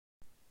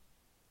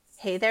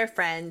Hey there,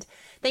 friend.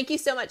 Thank you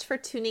so much for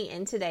tuning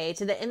in today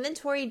to the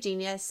Inventory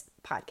Genius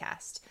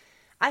podcast.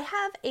 I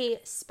have a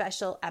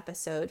special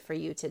episode for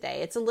you today.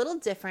 It's a little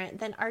different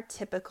than our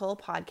typical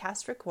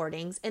podcast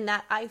recordings in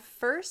that I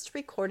first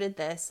recorded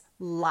this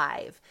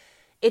live.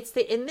 It's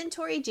the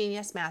Inventory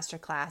Genius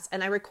Masterclass,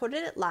 and I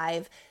recorded it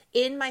live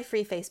in my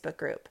free Facebook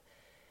group.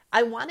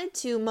 I wanted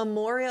to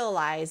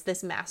memorialize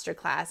this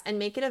masterclass and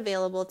make it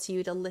available to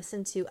you to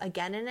listen to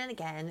again and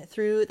again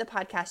through the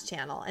podcast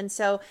channel. And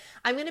so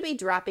I'm going to be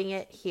dropping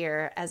it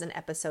here as an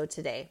episode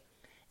today.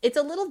 It's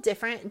a little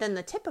different than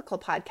the typical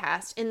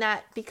podcast in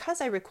that because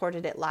I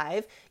recorded it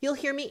live, you'll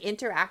hear me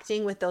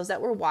interacting with those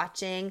that were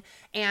watching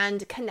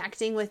and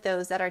connecting with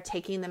those that are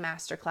taking the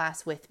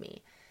masterclass with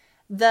me.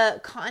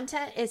 The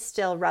content is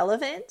still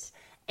relevant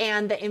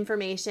and the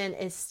information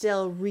is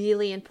still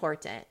really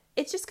important.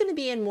 It's just going to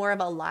be in more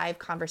of a live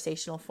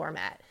conversational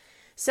format.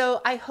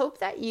 So I hope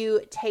that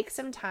you take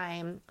some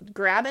time,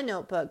 grab a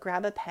notebook,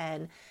 grab a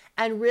pen,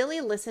 and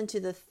really listen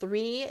to the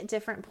 3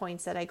 different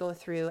points that I go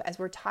through as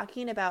we're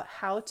talking about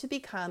how to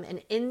become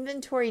an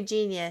inventory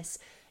genius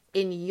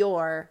in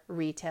your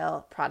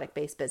retail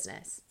product-based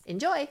business.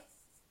 Enjoy!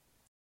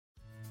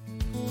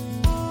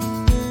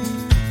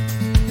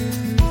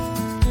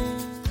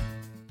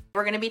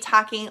 We're going to be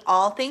talking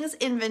all things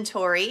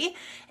inventory,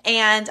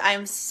 and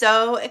I'm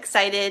so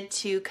excited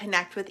to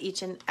connect with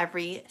each and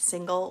every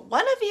single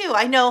one of you.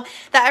 I know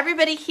that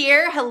everybody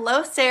here,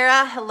 hello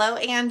Sarah, hello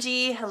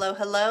Angie,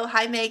 hello,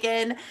 hi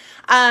Megan.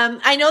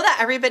 I know that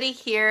everybody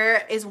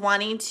here is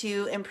wanting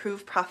to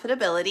improve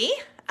profitability.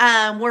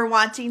 We're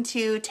wanting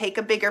to take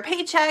a bigger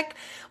paycheck.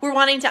 We're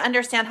wanting to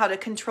understand how to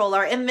control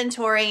our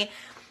inventory.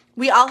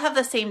 We all have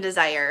the same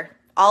desire.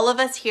 All of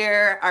us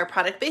here are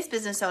product-based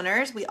business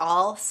owners. We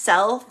all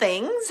sell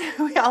things.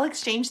 We all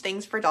exchange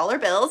things for dollar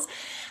bills.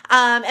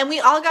 And we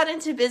all got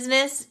into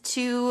business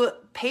to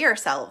pay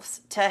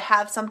ourselves, to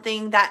have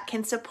something that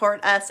can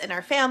support us and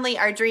our family,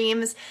 our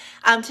dreams,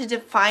 to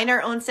define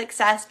our own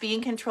success, be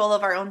in control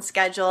of our own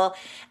schedule.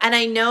 And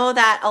I know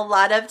that a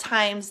lot of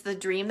times the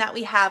dream that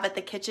we have at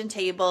the kitchen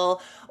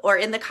table or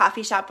in the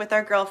coffee shop with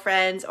our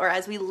girlfriends, or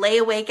as we lay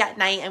awake at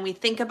night and we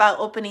think about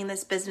opening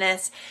this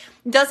business,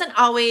 doesn't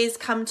always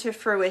come to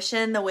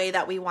fruition the way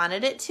that we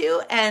wanted it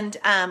to. And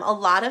a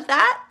lot of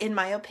that, in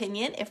my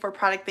opinion, if we're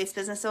product-based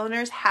business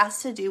owners,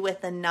 has to do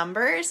with the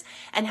numbers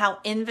and how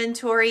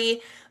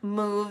inventory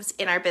moves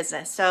in our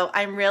business. So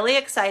I'm really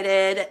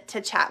excited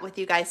to chat with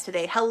you guys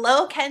today.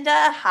 Hello,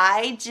 Kenda.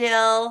 Hi,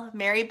 Jill.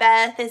 Mary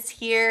Beth is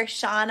here.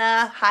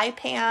 Shauna. Hi,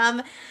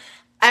 Pam.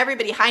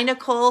 Everybody, hi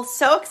Nicole.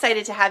 So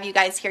excited to have you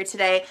guys here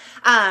today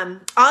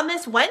on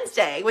this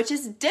Wednesday, which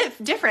is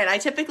different. I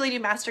typically do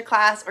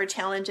masterclass or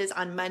challenges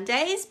on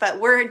Mondays, but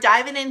we're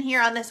diving in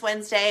here on this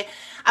Wednesday.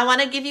 I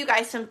want to give you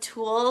guys some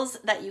tools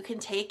that you can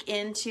take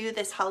into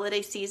this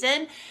holiday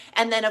season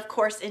and then of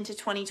course into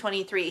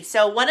 2023.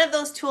 So one of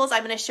those tools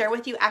I'm going to share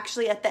with you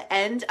actually at the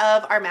end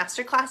of our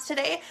masterclass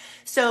today.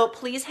 So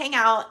please hang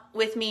out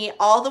with me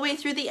all the way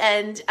through the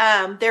end.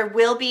 There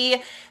will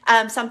be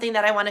something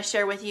that I want to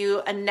share with you,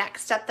 a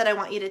next step that I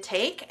want you to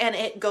take, and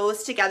it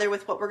goes together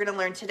with what we're going to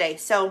learn today.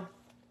 So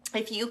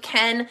if you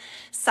can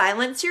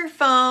silence your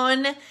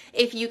phone,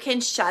 if you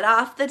can shut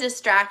off the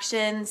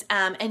distractions,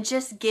 and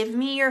just give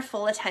me your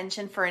full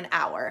attention for an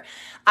hour.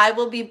 I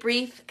will be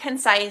brief,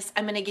 concise.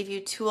 I'm going to give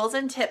you tools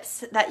and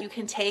tips that you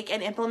can take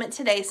and implement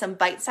today, some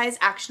bite-sized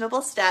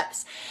actionable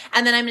steps,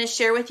 and then I'm going to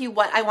share with you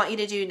what I want you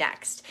to do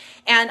next.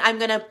 And I'm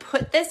going to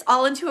put this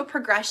all into a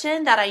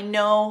progression that I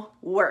know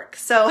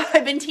works. So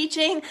I've been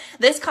teaching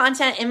this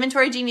content,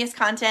 Inventory Genius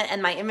content,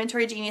 and my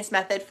Inventory Genius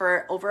method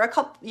for over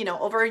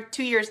over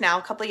 2 years now,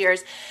 a couple of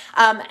years.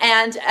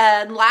 And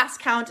last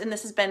count, and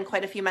this has been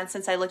quite a few months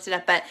since I looked it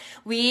up, but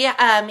we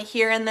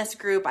here in this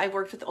group, I've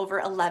worked with over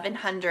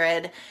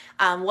 1,100,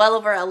 well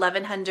over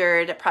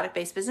 1,100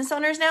 product-based business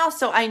owners now.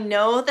 So I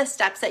know the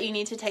steps that you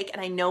need to take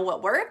and I know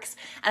what works.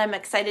 And I'm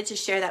excited to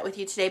share that with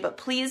you today, but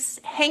please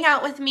hang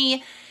out with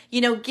me.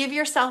 Give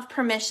yourself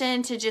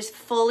permission to just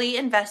fully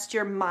invest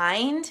your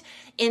mind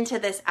into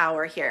this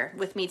hour here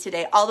with me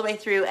today, all the way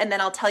through. And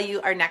then I'll tell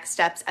you our next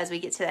steps as we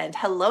get to the end.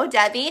 Hello,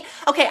 Debbie.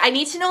 Okay, I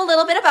need to know a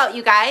little bit about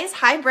you guys.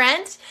 Hi,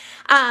 Brent.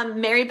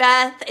 Mary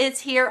Beth is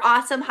here.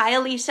 Awesome. Hi,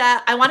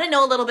 Alicia. I want to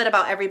know a little bit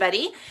about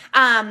everybody.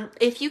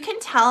 If you can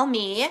tell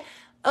me,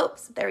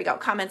 oops, there we go.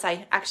 Comments.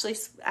 I actually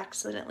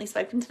accidentally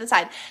swiped into the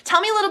side. Tell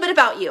me a little bit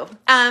about you.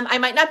 I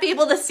might not be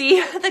able to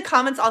see the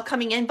comments all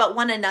coming in, but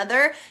one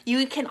another,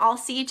 you can all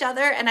see each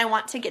other. And I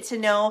want to get to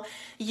know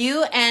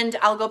you, and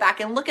I'll go back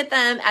and look at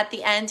them at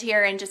the end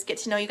here and just get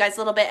to know you guys a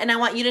little bit. And I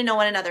want you to know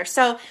one another.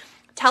 So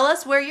tell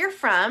us where you're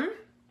from.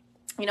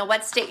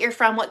 What state you're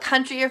from, what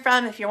country you're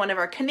from. If you're one of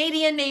our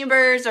Canadian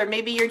neighbors, or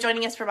maybe you're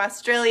joining us from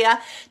Australia,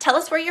 tell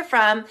us where you're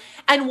from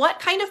and what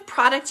kind of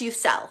product you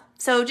sell.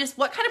 So just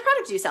what kind of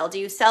product do you sell? Do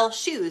you sell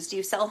shoes? Do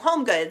you sell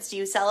home goods? Do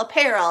you sell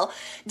apparel?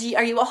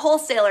 Are you a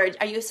wholesaler?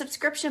 Are you a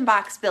subscription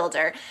box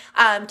builder?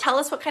 Tell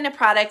us what kind of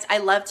product. I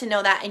love to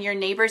know that. And your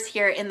neighbors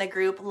here in the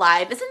group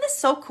live. Isn't this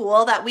so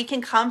cool that we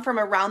can come from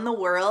around the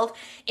world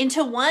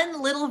into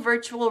one little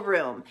virtual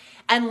room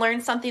and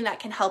learn something that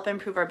can help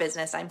improve our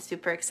business? I'm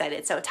super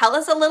excited. So tell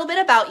us a little bit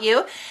about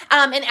you.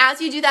 And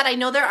as you do that, I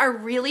know there are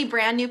really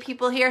brand new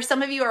people here.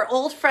 Some of you are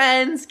old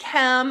friends,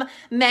 Kim,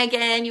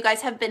 Megan. You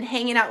guys have been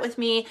hanging out with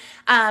me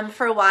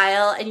for a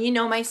while, and you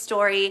know my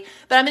story,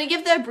 but I'm going to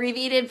give the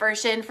abbreviated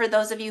version for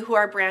those of you who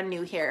are brand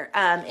new here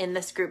in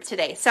this group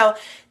today. So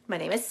my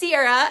name is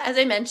Sierra, as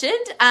I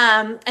mentioned,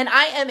 and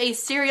I am a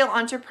serial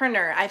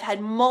entrepreneur. I've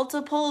had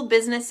multiple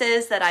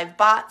businesses that I've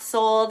bought,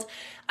 sold,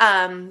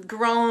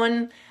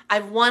 grown.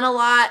 I've won a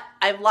lot.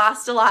 I've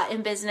lost a lot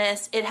in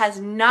business. It has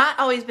not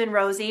always been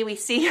rosy. We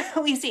see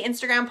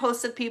Instagram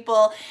posts of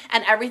people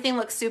and everything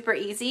looks super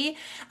easy.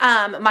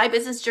 My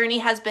business journey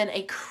has been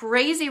a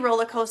crazy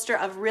roller coaster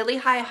of really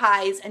high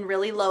highs and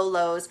really low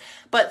lows.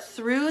 But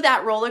through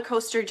that roller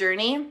coaster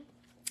journey,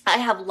 I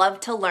have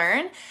loved to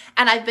learn,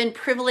 and I've been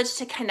privileged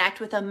to connect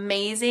with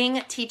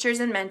amazing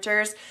teachers and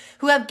mentors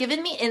who have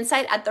given me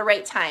insight at the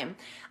right time.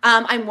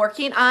 I'm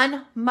working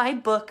on my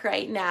book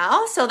right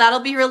now, so that'll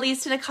be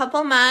released in a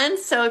couple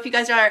months. So if you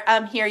guys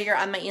are here, you're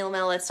on my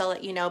email list, I'll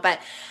let you know. But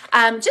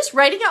just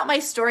writing out my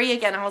story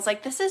again, I was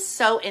like, this is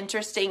so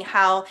interesting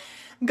how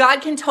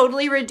God can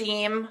totally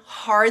redeem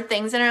hard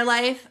things in our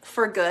life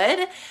for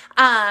good.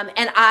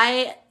 And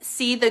I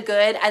see the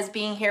good as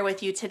being here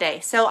with you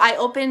today. So I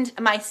opened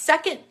my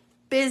second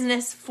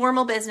business,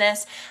 formal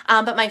business,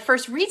 but my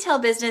first retail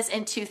business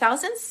in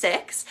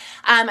 2006.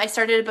 I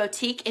started a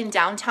boutique in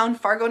downtown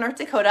Fargo, North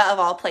Dakota, of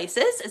all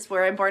places. It's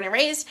where I'm born and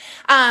raised.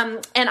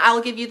 And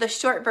I'll give you the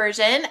short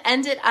version.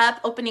 Ended up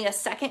opening a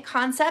second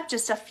concept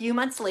just a few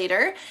months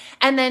later,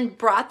 and then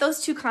brought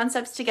those two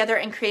concepts together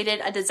and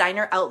created a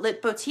designer outlet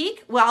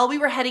boutique while we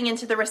were heading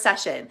into the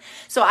recession.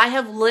 So I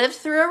have lived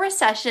through a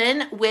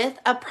recession with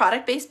a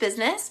product-based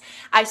business.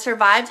 I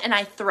survived and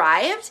I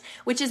thrived,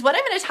 which is what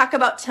I'm going to talk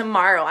about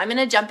tomorrow. I'm going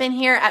to jump in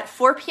here at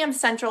 4 p.m.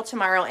 Central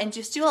tomorrow and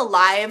just do a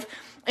live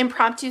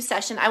impromptu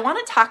session. I want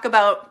to talk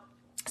about,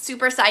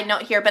 super side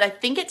note here, but I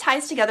think it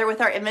ties together with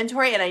our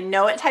inventory, and I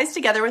know it ties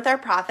together with our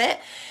profit.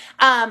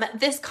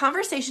 This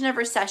conversation of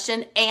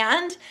recession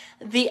and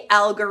the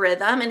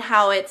algorithm and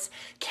how it's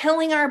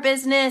killing our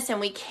business, and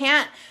we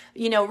can't,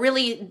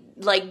 really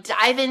like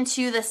dive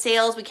into the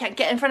sales. We can't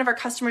get in front of our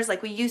customers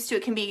like we used to.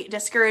 It can be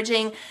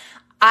discouraging.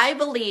 I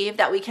believe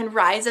that we can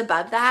rise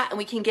above that, and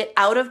we can get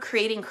out of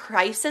creating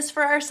crisis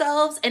for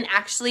ourselves and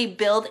actually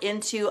build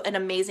into an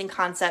amazing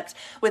concept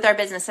with our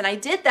business. And I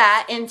did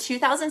that in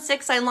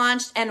 2006. I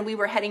launched, and we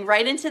were heading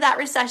right into that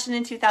recession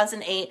in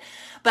 2008.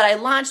 But I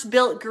launched,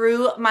 built,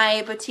 grew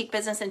my boutique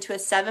business into a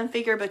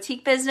 7-figure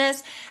boutique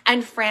business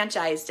and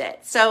franchised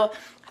it. So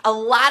a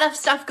lot of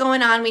stuff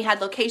going on. We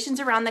had locations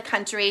around the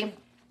country.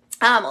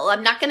 Well,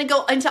 I'm not going to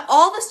go into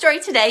all the story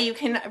today. You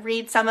can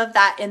read some of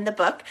that in the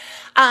book,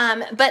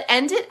 but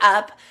ended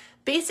up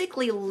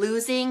basically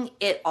losing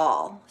it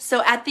all.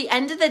 So at the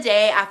end of the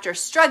day, after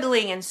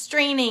struggling and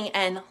straining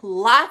and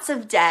lots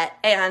of debt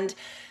and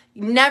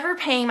never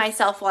paying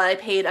myself while I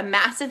paid a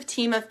massive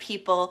team of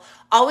people,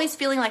 always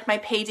feeling like my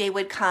payday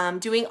would come,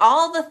 doing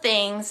all the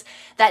things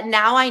that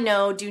now I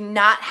know do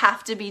not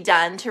have to be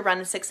done to run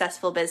a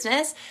successful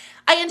business,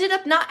 I ended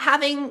up not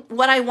having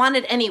what I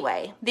wanted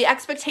anyway. The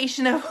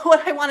expectation of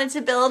what I wanted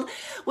to build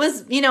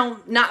was,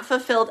 not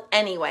fulfilled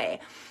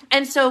anyway.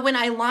 And so when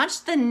I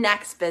launched the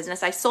next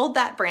business, I sold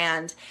that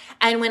brand.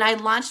 And when I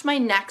launched my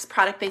next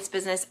product-based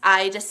business,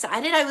 I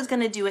decided I was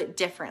going to do it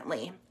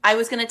differently. I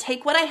was going to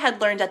take what I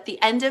had learned at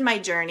the end of my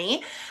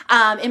journey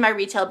in my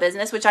retail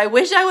business, which I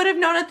wish I would have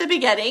known at the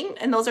beginning.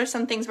 And those are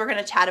some things we're going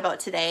to chat about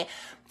today.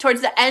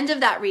 Towards the end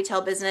of that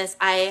retail business,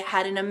 I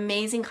had an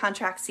amazing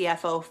contract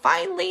CFO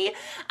finally,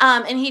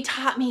 and he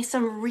taught me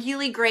some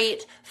really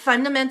great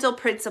fundamental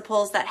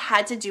principles that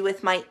had to do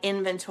with my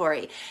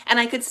inventory. And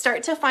I could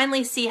start to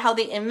finally see how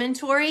the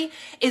inventory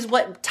is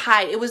what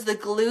tied, it was the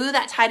glue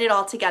that tied it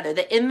all together.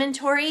 The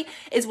inventory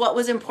is what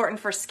was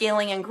important for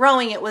scaling and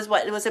growing. It was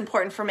what was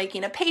important for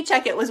making a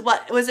paycheck. It was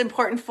what was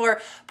important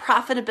for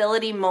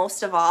profitability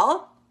most of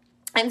all.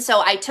 And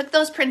so I took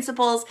those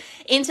principles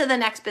into the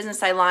next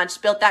business I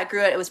launched, built that,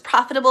 grew it. It was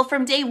profitable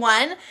from day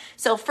one.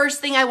 So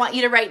first thing I want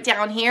you to write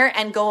down here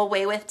and go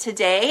away with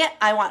today,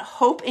 I want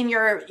hope in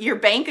your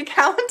bank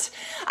account.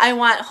 I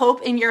want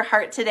hope in your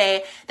heart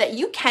today that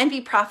you can be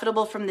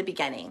profitable from the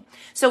beginning.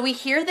 So we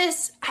hear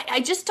this,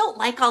 I just don't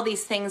like all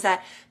these things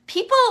that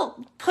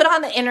people put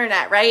on the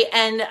internet, right?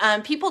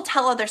 And people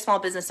tell other small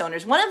business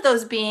owners, one of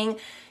those being,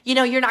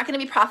 you're not going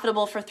to be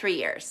profitable for 3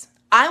 years.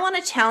 I want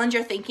to challenge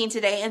your thinking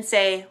today and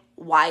say,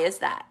 why is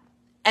that?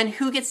 And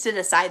who gets to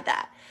decide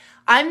that?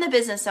 I'm the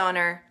business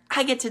owner.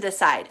 I get to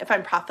decide if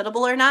I'm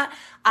profitable or not.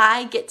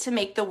 I get to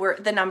make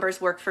the numbers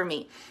work for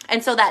me.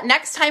 And so that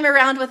next time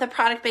around with a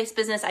product-based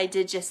business, I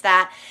did just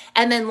that,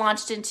 and then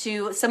launched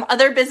into some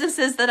other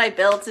businesses that I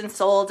built and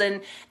sold,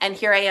 and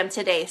here I am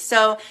today.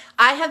 So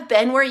I have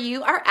been where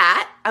you are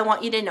at. I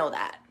want you to know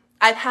that.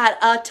 I've had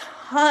a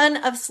ton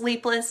of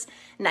sleepless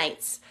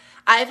nights.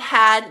 I've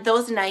had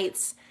those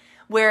nights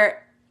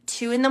where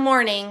 2 in the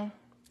morning,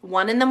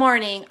 1 in the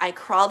morning, I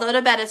crawled out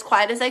of bed as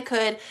quiet as I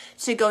could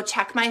to go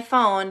check my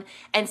phone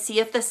and see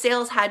if the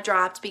sales had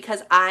dropped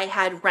because I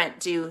had rent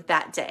due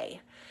that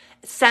day.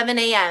 7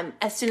 a.m.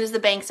 as soon as the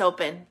banks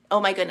open.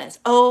 Oh my goodness.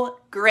 Oh,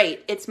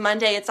 great. It's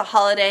Monday. It's a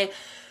holiday.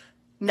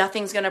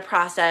 Nothing's going to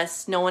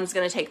process. No one's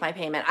going to take my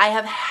payment. I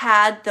have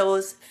had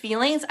those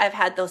feelings. I've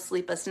had those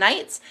sleepless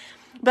nights.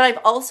 But I've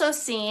also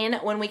seen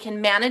when we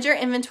can manage our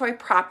inventory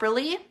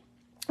properly,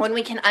 when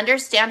we can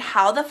understand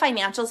how the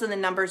financials and the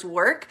numbers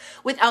work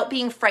without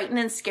being frightened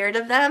and scared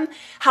of them,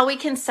 how we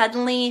can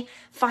suddenly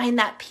find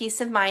that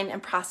peace of mind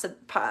and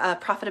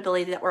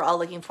profitability that we're all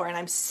looking for. And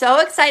I'm so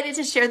excited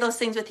to share those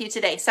things with you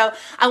today. So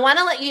I want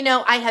to let you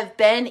know I have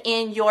been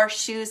in your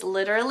shoes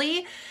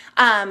literally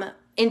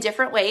in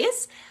different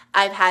ways.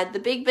 I've had the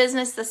big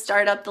business, the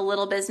startup, the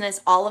little business,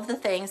 all of the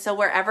things. So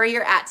wherever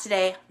you're at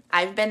today,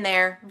 I've been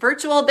there.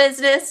 Virtual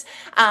business,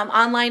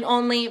 online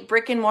only,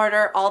 brick and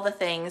mortar, all the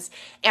things.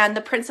 And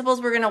the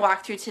principles we're going to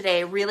walk through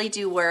today really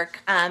do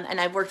work. And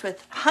I've worked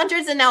with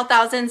hundreds and now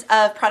thousands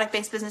of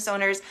product-based business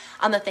owners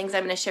on the things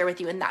I'm going to share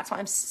with you. And that's why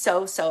I'm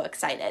so, so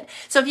excited.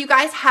 So if you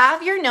guys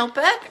have your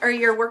notebook or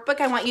your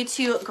workbook, I want you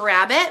to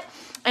grab it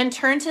and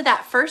turn to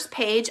that first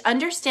page,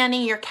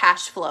 Understanding Your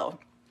Cash Flow.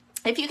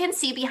 If you can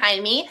see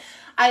behind me,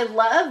 I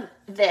love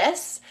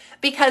this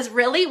because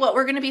really what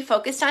we're going to be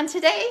focused on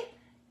today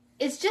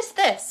is just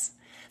this.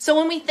 So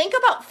when we think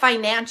about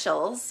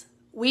financials,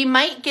 we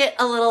might get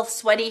a little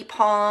sweaty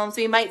palms.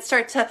 We might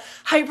start to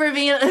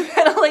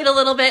hyperventilate a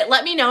little bit.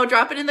 Let me know.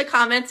 Drop it in the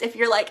comments if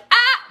you're like,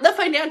 the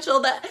financial,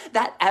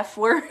 that F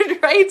word,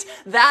 right?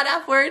 That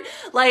F word.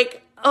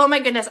 Like, oh my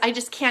goodness, I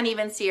just can't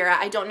even see her.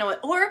 I don't know it.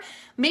 Or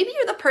maybe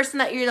you're the person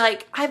that you're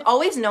like, I've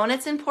always known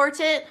it's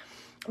important,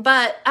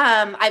 but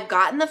I've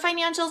gotten the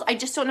financials. I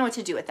just don't know what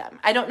to do with them.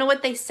 I don't know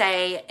what they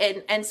say.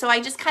 And so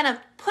I just kind of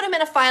put them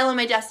in a file on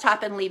my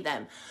desktop and leave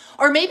them.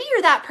 Or maybe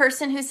you're that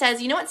person who says,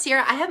 you know what,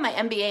 Sierra, I have my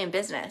MBA in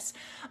business,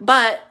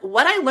 but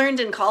what I learned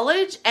in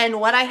college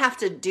and what I have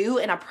to do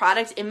in a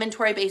product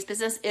inventory-based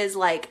business is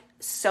like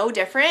so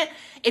different.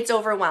 It's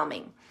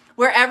overwhelming.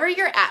 Wherever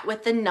you're at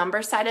with the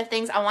number side of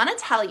things, I want to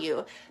tell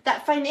you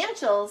that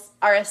financials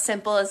are as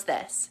simple as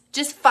this.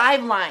 Just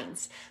 5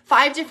 lines,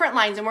 5 different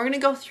lines. And we're going to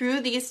go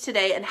through these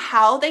today and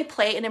how they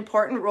play an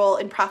important role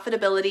in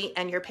profitability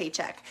and your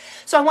paycheck.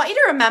 So I want you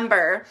to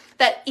remember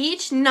that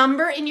each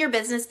number in your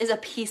business is a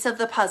piece of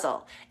the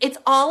puzzle. It's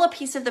all a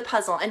piece of the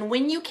puzzle. And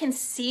when you can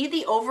see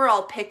the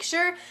overall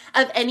picture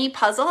of any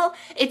puzzle,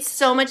 it's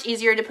so much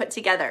easier to put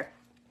together.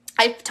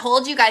 I've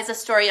told you guys a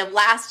story of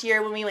last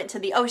year when we went to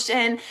the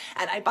ocean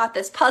and I bought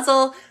this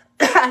puzzle.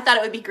 I thought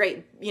it would be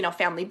great,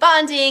 family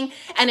bonding,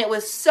 and it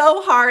was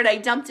so hard. I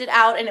dumped it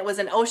out and it was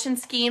an ocean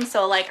scheme.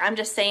 So like, I'm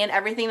just saying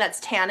everything that's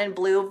tan and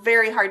blue,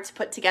 very hard to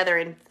put together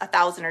in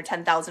 1,000 or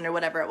 10,000 or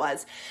whatever it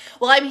was.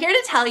 Well, I'm here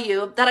to tell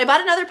you that I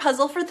bought another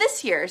puzzle for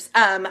this year's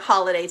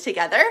holiday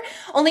together.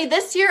 Only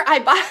this year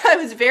I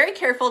was very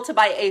careful to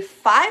buy a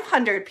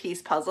 500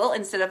 piece puzzle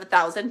instead of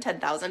 1,000,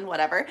 10,000,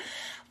 whatever,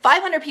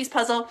 500 piece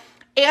puzzle.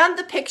 And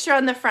the picture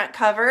on the front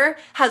cover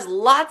has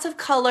lots of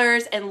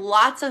colors and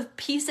lots of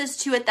pieces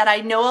to it that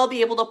I know I'll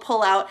be able to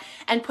pull out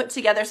and put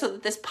together so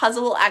that this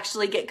puzzle will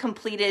actually get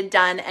completed,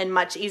 done, and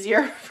much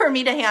easier for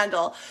me to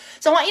handle.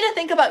 So I want you to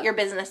think about your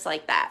business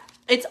like that.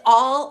 It's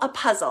all a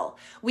puzzle.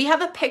 We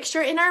have a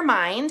picture in our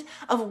mind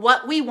of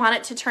what we want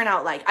it to turn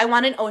out like. I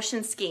want an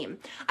ocean scheme.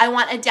 I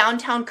want a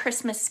downtown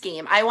Christmas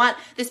scheme. I want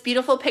this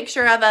beautiful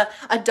picture of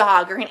a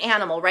dog or an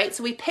animal, right?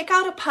 So we pick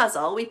out a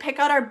puzzle, we pick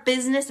out our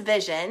business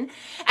vision,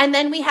 and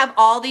then we have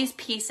all these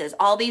pieces,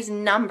 all these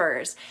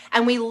numbers,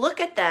 and we look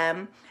at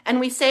them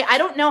and we say, I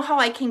don't know how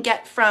I can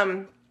get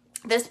from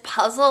this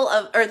puzzle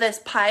or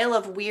this pile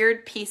of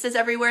weird pieces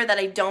everywhere that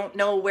I don't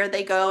know where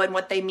they go and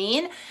what they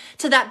mean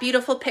to that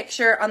beautiful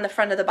picture on the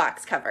front of the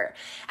box cover.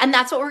 And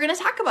that's what we're going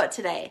to talk about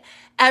today.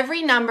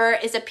 Every number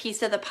is a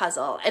piece of the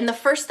puzzle. And the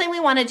first thing we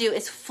want to do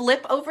is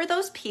flip over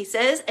those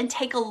pieces and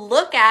take a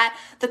look at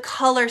the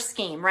color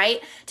scheme,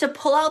 right? To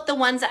pull out the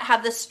ones that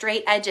have the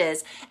straight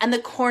edges and the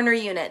corner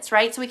units,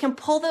 right? So we can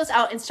pull those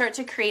out and start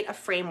to create a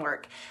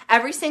framework.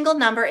 Every single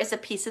number is a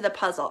piece of the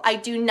puzzle. I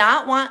do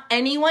not want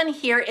anyone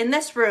here in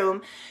this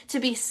room to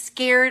be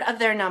scared of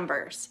their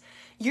numbers.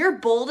 You're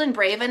bold and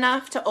brave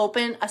enough to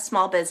open a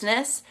small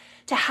business,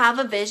 to have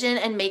a vision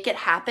and make it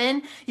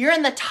happen. You're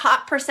in the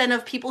top %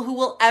 of people who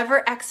will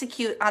ever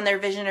execute on their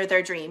vision or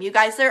their dream. You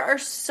guys, there are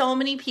so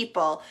many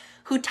people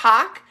who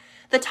talk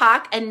the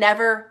talk and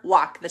never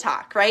walk the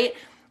talk, right?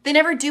 They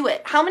never do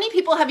it. How many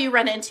people have you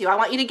run into? I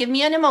want you to give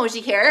me an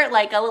emoji here,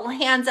 like a little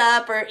hands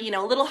up or,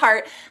 a little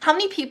heart. How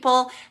many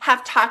people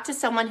have talked to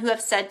someone who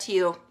have said to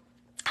you,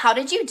 How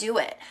did you do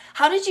it?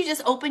 How did you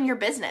just open your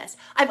business?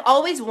 I've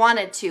always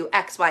wanted to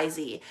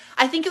XYZ.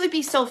 I think it would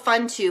be so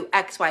fun to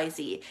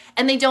XYZ,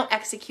 and they don't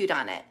execute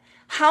on it.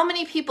 How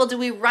many people do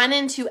we run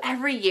into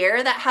every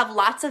year that have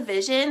lots of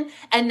vision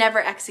and never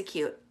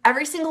execute?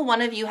 Every single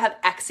one of you have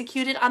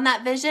executed on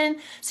that vision.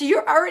 So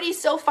you're already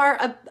so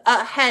far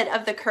ahead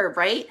of the curve,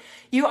 right?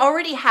 You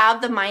already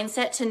have the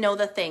mindset to know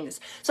the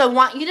things. So I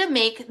want you to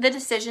make the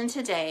decision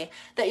today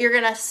that you're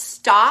going to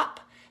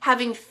stop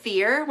having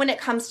fear when it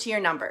comes to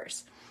your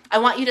numbers. I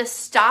want you to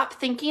stop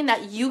thinking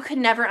that you could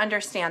never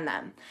understand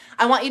them.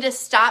 I want you to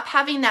stop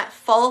having that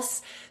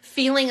false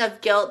feeling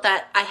of guilt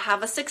that I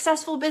have a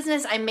successful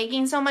business, I'm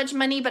making so much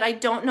money, but I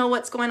don't know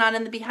what's going on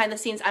in the behind the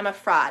scenes. I'm a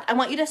fraud. I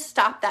want you to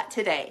stop that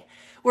today.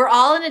 We're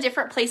all in a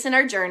different place in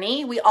our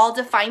journey. We all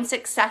define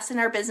success in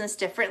our business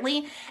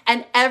differently.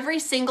 And every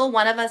single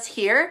one of us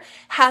here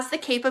has the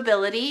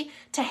capability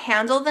to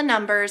handle the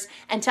numbers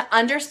and to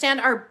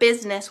understand our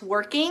business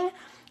working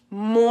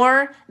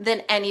more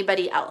than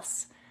anybody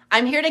else.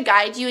 I'm here to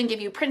guide you and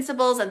give you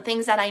principles and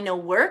things that I know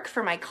work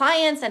for my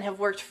clients and have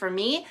worked for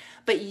me,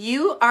 but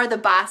you are the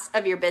boss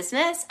of your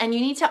business and you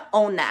need to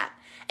own that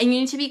and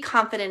you need to be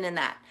confident in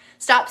that.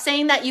 Stop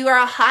saying that you are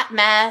a hot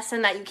mess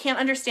and that you can't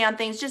understand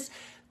things. Just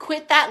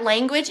quit that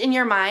language in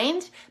your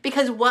mind,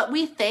 because what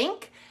we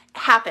think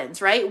happens,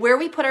 right? Where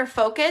we put our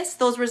focus,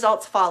 those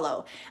results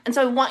follow. And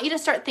so I want you to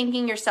start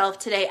thinking yourself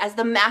today as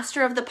the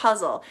master of the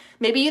puzzle.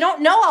 Maybe you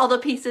don't know all the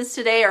pieces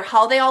today or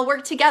how they all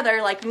work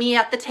together, like me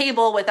at the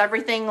table with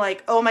everything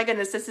like, oh my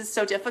goodness, this is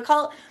so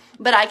difficult,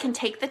 but I can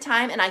take the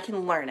time and I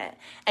can learn it.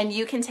 And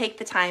you can take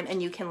the time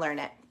and you can learn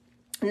it.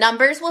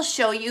 Numbers will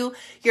show you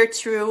your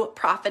true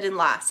profit and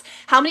loss.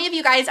 How many of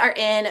you guys are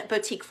in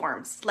boutique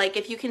forums? Like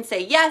if you can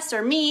say yes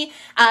or me,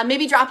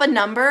 maybe drop a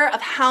number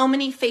of how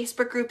many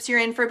Facebook groups you're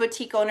in for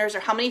boutique owners, or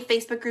how many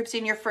Facebook groups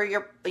you're in for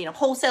your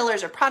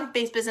wholesalers or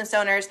product-based business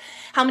owners,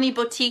 how many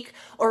boutique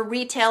or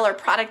retail or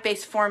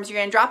product-based forums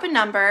you're in. Drop a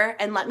number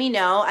and let me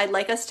know. I'd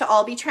like us to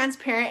all be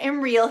transparent and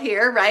real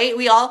here, right?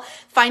 We all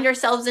find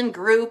ourselves in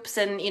groups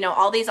and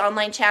all these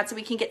online chats, so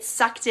we can get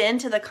sucked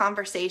into the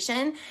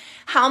conversation.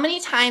 How many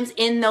times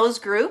in those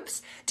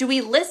groups do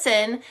we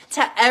listen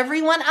to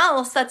everyone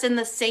else that's in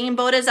the same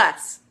boat as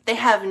us? They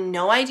have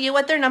no idea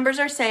what their numbers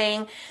are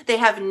saying. They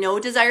have no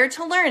desire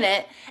to learn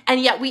it. And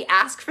yet we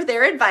ask for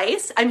their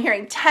advice. I'm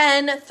hearing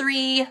 10,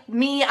 3,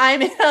 me,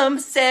 I'm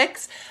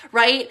 6,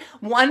 right?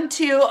 1,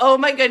 2, oh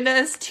my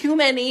goodness, too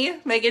many.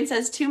 Megan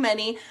says too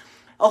many.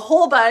 A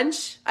whole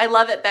bunch. I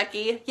love it,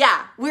 Becky.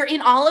 Yeah, we're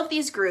in all of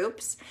these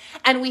groups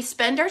and we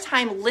spend our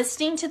time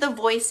listening to the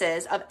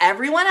voices of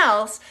everyone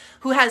else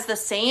who has the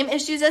same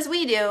issues as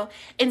we do,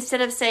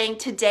 instead of saying,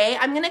 today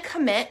I'm going to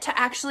commit to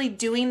actually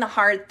doing the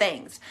hard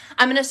things.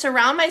 I'm going to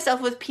surround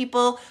myself with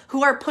people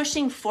who are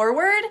pushing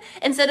forward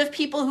instead of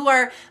people who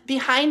are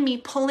behind me,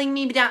 pulling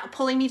me down,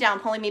 pulling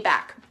me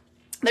back.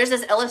 There's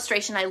this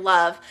illustration I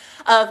love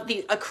of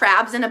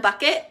crabs in a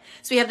bucket.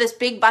 So we have this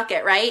big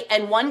bucket, right?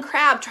 And one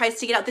crab tries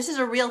to get out. This is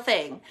a real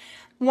thing.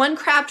 One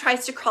crab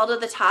tries to crawl to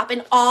the top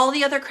and all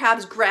the other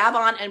crabs grab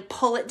on and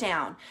pull it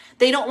down.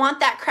 They don't want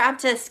that crab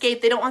to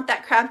escape. They don't want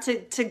that crab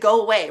to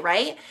go away,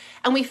 right?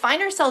 And we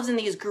find ourselves in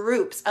these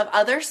groups of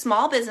other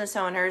small business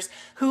owners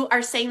who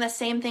are saying the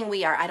same thing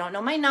we are. I don't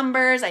know my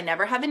numbers. I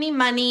never have any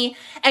money.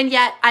 And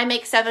yet I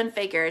make 7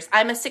 figures.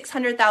 I'm a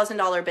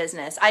 $600,000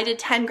 business. I did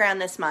 10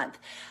 grand this month.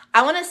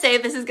 I want to say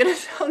this is going to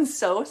sound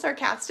so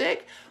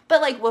sarcastic,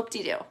 but like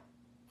whoop-de-doo,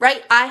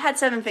 right? I had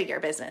 7-figure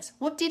business.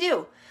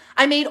 Whoop-de-doo.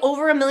 I made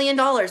over $1 million,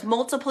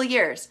 multiple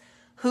years.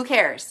 Who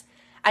cares?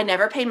 I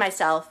never paid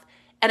myself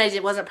and I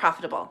wasn't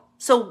profitable.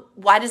 So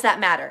why does that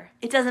matter?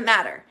 It doesn't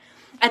matter.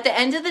 At the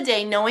end of the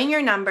day, knowing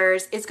your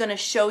numbers is going to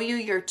show you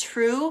your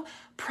true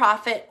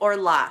profit or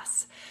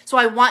loss. So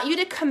I want you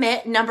to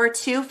commit. Number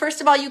 2, first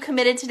of all, you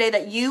committed today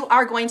that you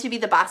are going to be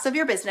the boss of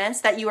your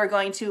business, that you are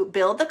going to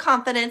build the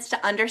confidence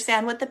to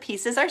understand what the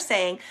pieces are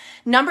saying.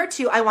 Number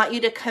 2, I want you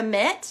to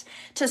commit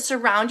to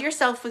surround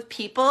yourself with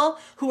people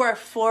who are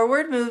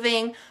forward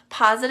moving,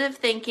 positive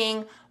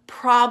thinking,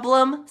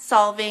 problem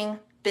solving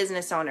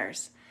business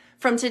owners.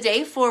 From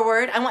today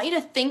forward, I want you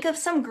to think of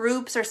some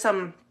groups or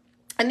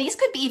and these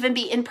could even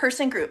be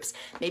in-person groups.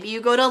 Maybe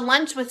you go to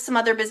lunch with some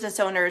other business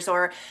owners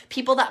or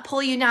people that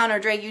pull you down or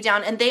drag you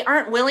down and they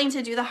aren't willing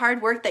to do the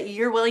hard work that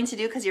you're willing to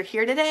do because you're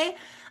here today.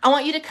 I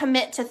want you to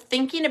commit to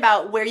thinking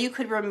about where you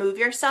could remove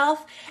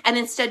yourself and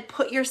instead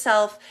put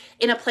yourself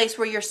in a place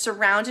where you're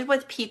surrounded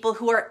with people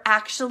who are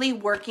actually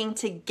working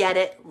to get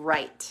it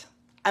right.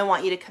 I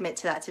want you to commit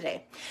to that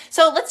today.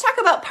 So let's talk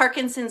about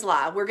Parkinson's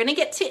Law. We're going to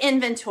get to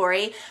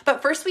inventory,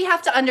 but first we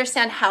have to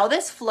understand how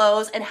this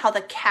flows and how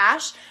the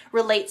cash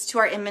relates to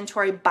our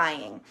inventory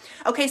buying.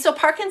 Okay, so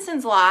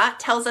Parkinson's Law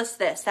tells us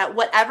this, that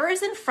whatever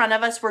is in front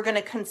of us, we're going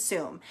to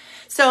consume.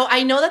 So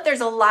I know that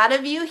there's a lot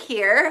of you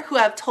here who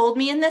have told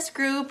me in this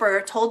group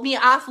or told me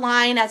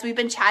offline as we've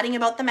been chatting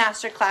about the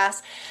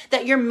Masterclass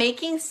that you're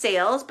making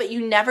sales, but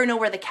you never know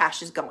where the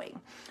cash is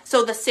going.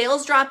 So the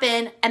sales drop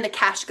in and the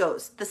cash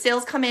goes. The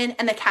sales come in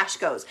and the the cash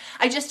goes.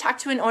 I just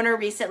talked to an owner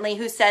recently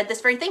who said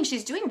this very thing.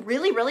 She's doing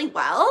really, really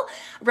well,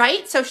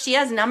 right? So she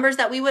has numbers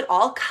that we would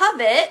all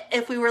covet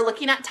if we were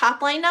looking at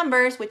top line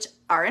numbers, which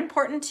are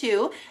important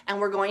too, and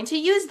we're going to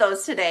use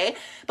those today,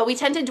 but we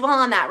tend to dwell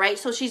on that, right?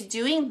 So she's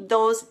doing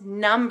those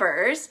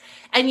numbers,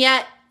 and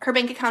yet her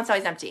bank account's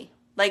always empty.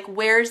 Like,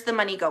 where's the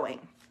money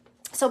going?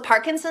 So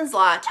Parkinson's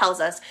law tells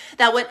us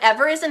that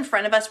whatever is in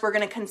front of us, we're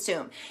going to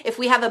consume. If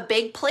we have a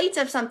big plate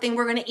of something,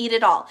 we're going to eat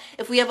it all.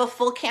 If we have a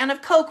full can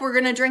of Coke, we're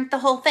going to drink the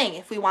whole thing.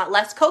 If we want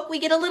less Coke, we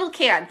get a little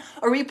can,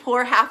 or we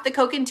pour half the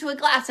Coke into a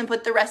glass and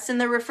put the rest in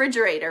the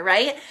refrigerator,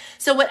 right?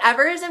 So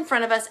whatever is in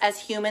front of us as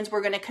humans,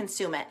 we're going to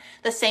consume it.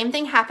 The same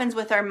thing happens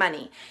with our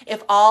money.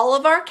 If all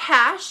of our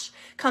cash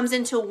comes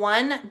into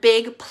one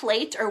big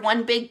plate or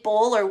one big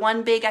bowl or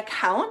one big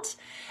account,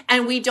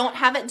 and we don't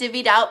have it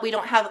divvied out, we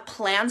don't have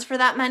plans for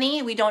that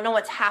money, we don't know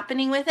what's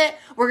happening with it,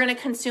 we're going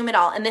to consume it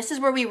all. And this is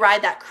where we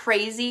ride that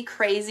crazy,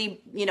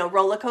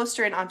 roller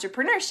coaster in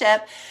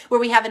entrepreneurship, where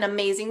we have an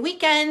amazing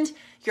weekend.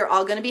 You're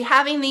all going to be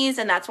having these,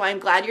 and that's why I'm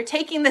glad you're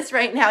taking this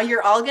right now.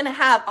 You're all going to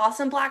have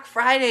awesome Black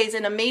Fridays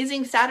and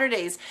amazing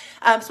Saturdays,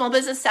 small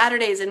business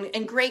Saturdays,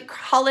 and great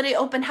holiday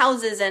open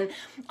houses and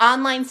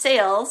online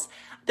sales.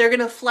 They're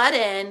going to flood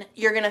in.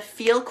 You're going to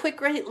feel quick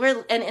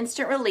and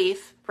instant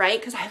relief, right?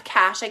 Because I have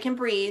cash, I can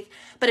breathe.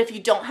 But if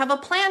you don't have a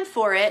plan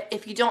for it,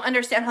 if you don't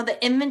understand how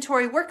the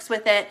inventory works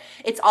with it,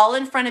 it's all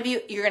in front of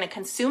you. You're going to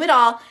consume it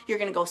all. You're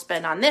going to go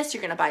spend on this.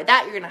 You're going to buy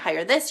that. You're going to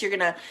hire this. You're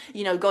going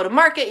to, go to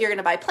market. You're going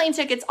to buy plane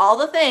tickets, all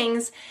the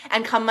things.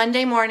 And come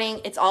Monday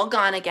morning, it's all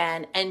gone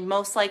again. And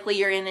most likely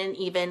you're in an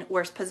even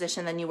worse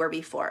position than you were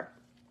before.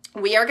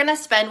 We are going to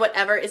spend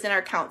whatever is in our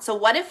account. So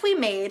what if we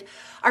made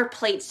our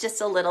plates just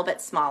a little bit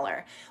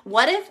smaller?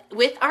 What if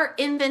with our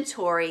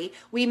inventory,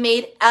 we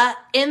made an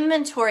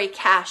inventory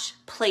cash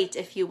plate,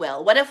 if you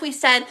will? What if we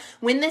said,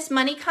 when this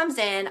money comes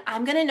in,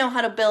 I'm going to know how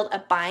to build a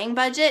buying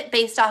budget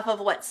based off of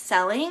what's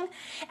selling.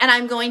 And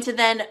I'm going to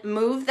then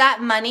move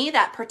that money,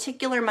 that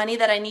particular money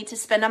that I need to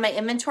spend on my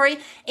inventory,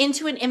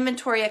 into an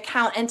inventory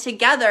account. And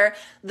together,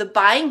 the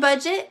buying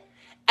budget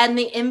and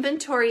the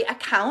inventory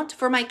account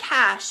for my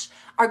cash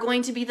are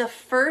going to be the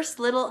first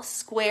little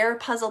square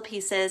puzzle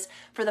pieces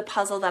for the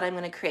puzzle that I'm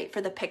going to create,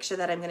 for the picture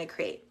that I'm going to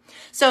create.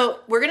 So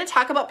we're going to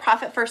talk about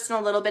profit first in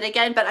a little bit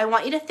again, but I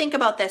want you to think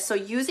about this. So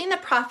using the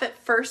profit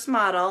first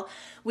model,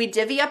 we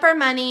divvy up our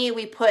money,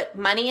 we put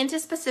money into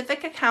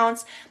specific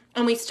accounts,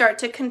 and we start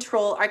to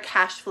control our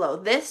cash flow.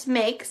 This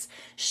makes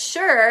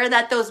sure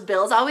that those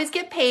bills always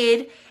get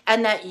paid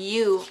and that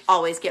you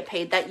always get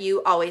paid, that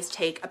you always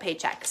take a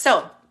paycheck.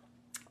 So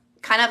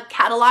kind of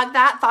catalog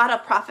that thought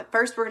of profit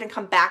first. We're going to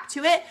come back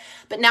to it.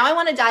 But now I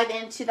want to dive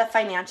into the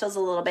financials a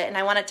little bit. And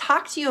I want to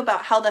talk to you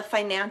about how the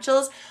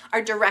financials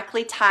are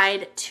directly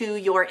tied to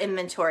your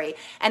inventory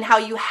and how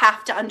you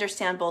have to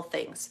understand both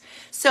things.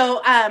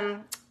 So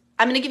I'm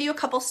going to give you a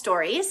couple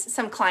stories,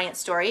 some client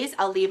stories.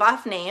 I'll leave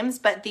off names,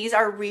 but these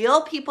are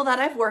real people that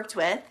I've worked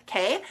with,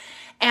 okay?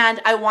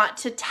 And I want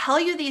to tell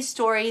you these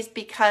stories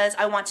because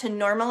I want to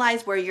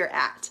normalize where you're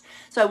at.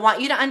 So I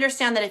want you to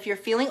understand that if you're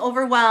feeling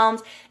overwhelmed,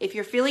 if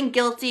you're feeling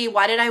guilty,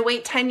 why did I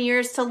wait 10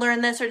 years to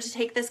learn this or to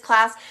take this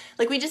class?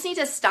 Like, we just need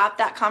to stop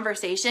that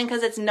conversation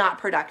because it's not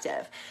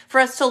productive. For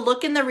us to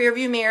look in the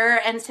rearview mirror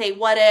and say,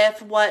 what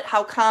if,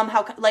 how come,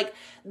 like,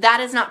 that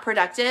is not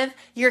productive.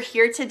 You're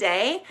here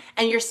today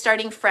and you're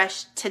starting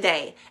fresh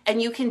today. And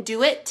you can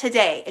do it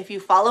today. If you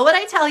follow what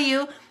I tell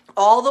you,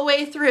 all the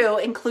way through,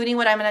 including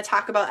what I'm going to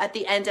talk about at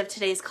the end of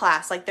today's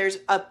class. Like, there's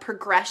a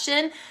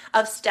progression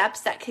of steps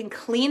that can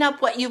clean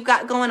up what you've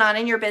got going on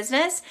in your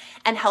business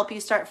and help you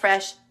start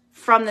fresh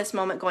from this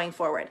moment going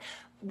forward.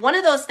 One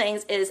of those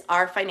things is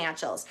our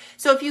financials.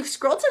 So if you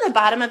scroll to the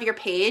bottom of your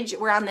page,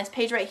 we're on this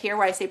page right here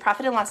where I say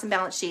profit and loss and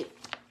balance sheet.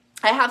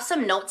 I have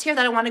some notes here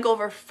that I want to go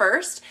over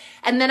first,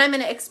 and then I'm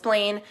going to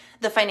explain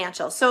the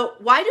financials. So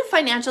why do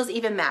financials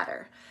even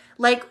matter?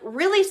 Like,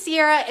 really,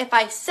 Sierra, if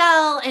I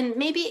sell and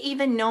maybe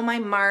even know my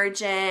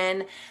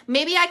margin,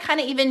 maybe I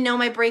kind of even know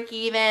my break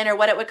even or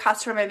what it would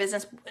cost for my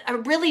business, I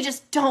really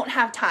just don't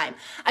have time.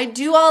 I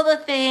do all the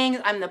things.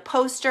 I'm the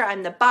poster,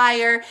 I'm the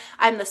buyer,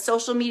 I'm the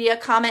social media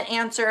comment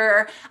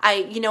answerer.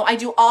 I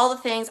do all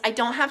the things. I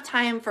don't have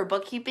time for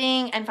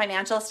bookkeeping and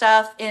financial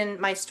stuff in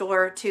my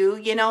store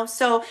too,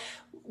 So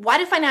why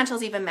do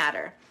financials even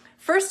matter?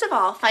 First of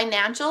all,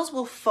 financials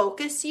will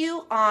focus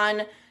you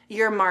on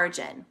your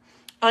margin.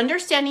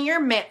 Understanding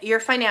your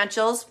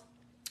financials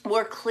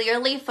will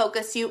clearly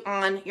focus you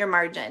on your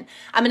margin.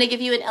 I'm going to give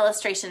you an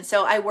illustration.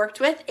 So I worked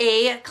with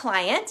a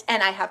client,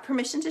 and I have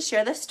permission to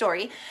share this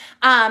story.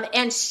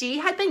 And she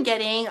had been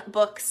getting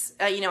books.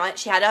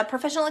 She had a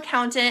professional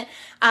accountant,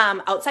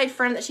 outside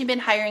firm that she'd been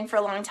hiring for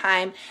a long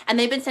time, and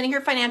they've been sending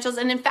her financials.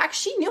 And in fact,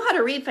 she knew how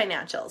to read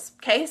financials.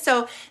 Okay,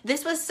 so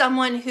this was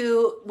someone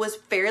who was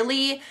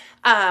fairly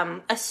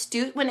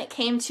astute when it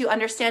came to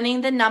understanding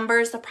the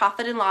numbers, the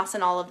profit and loss,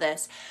 and all of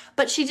this.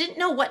 But she didn't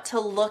know what to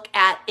look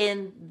at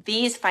in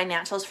these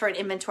financials for an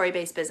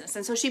inventory-based business.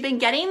 And so she'd been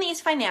getting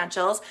these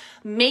financials,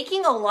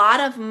 making a lot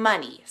of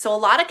money. So a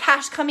lot of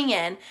cash coming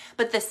in,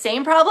 but the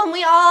same problem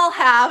we all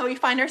have, we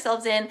find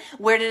ourselves in,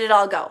 where did it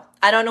all go?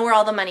 I don't know where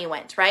all the money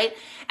went, right?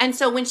 And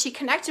so when she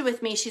connected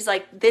with me, she's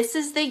like, this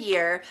is the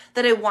year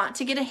that I want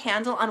to get a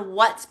handle on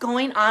what's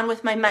going on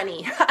with my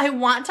money. I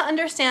want to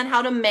understand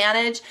how to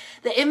manage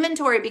the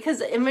inventory, because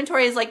the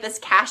inventory is like this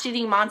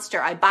cash-eating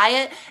monster. I buy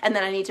it and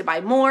then I need to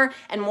buy more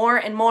and more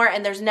and more,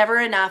 and there's never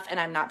enough, and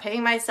I'm not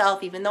paying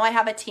myself even though I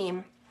have a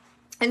team.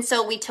 And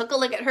so we took a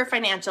look at her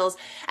financials,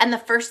 and the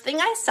first thing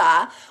I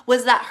saw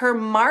was that her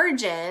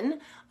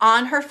margin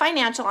on her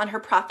financial, on her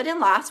profit and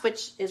loss,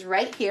 which is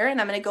right here,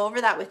 and I'm going to go over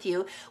that with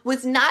you,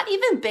 was not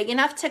even big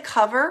enough to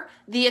cover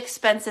the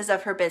expenses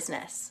of her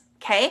business,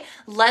 okay?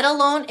 Let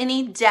alone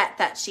any debt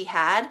that she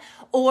had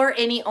or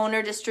any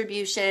owner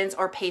distributions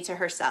or pay to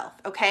herself,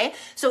 okay?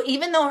 So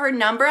even though her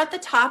number at the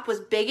top was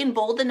big and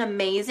bold and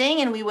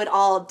amazing, and we would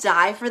all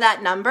die for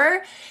that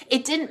number,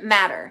 it didn't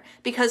matter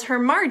because her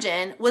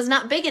margin was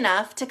not big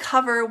enough to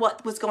cover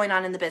what was going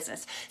on in the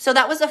business. So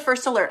that was the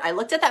first alert. I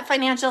looked at that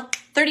financial,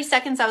 30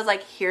 seconds, I was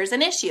like, here's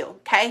an issue,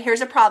 okay?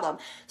 Here's a problem.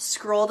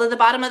 Scroll to the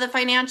bottom of the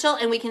financial,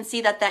 and we can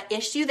see that that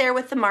issue there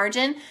with the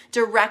margin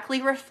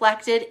directly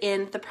reflected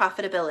in the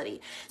profitability.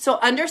 So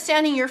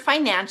understanding your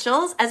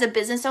financials as a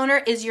business owner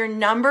is your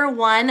number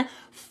one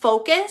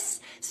focus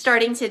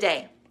starting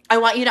today. I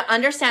want you to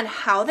understand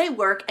how they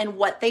work and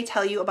what they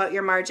tell you about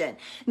your margin.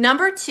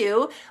 Number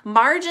two,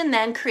 margin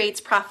then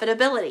creates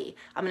profitability.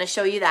 I'm going to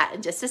show you that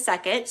in just a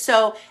second.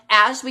 So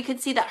as we could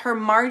see that her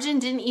margin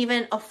didn't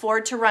even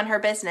afford to run her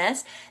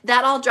business,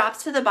 that all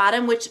drops to the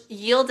bottom, which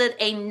yielded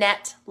a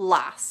net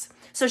loss.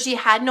 So she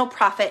had no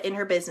profit in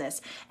her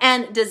business,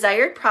 and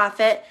desired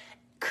profit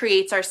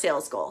creates our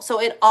sales goal. So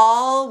it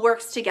all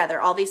works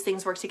together. All these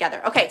things work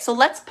together. Okay, so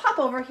let's pop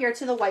over here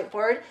to the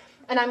whiteboard,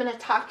 and I'm going to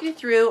talk you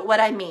through what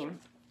I mean.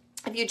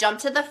 If you jump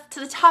to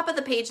the top of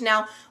the page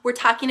now, we're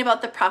talking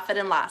about the profit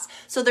and loss.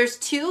 So there's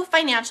two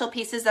financial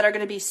pieces that are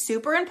going to be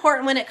super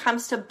important when it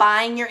comes to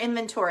buying your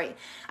inventory.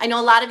 I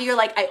know a lot of you are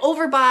like, I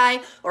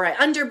overbuy or I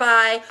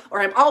underbuy or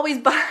I'm always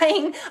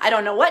buying. I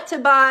don't know what to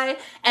buy.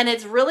 And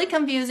it's really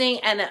confusing,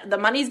 and the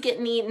money's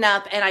getting eaten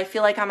up, and I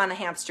feel like I'm on a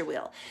hamster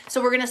wheel.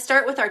 So we're going to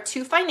start with our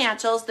two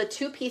financials, the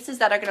two pieces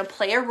that are going to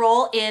play a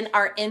role in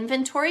our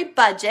inventory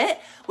budget,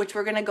 which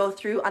we're going to go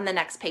through on the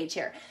next page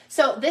here.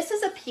 So this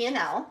is a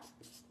P&L.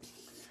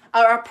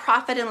 Or a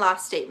profit and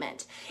loss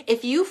statement.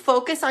 If you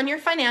focus on your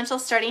financials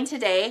starting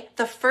today,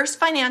 the first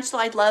financial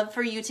I'd love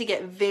for you to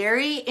get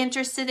very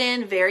interested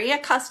in, very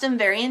accustomed,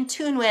 very in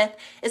tune with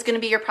is going to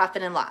be your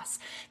profit and loss.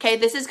 Okay,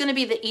 this is going to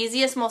be the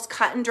easiest, most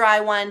cut and dry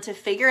one to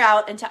figure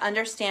out and to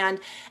understand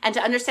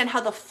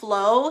how the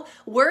flow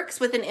works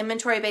with an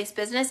inventory-based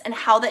business and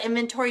how the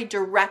inventory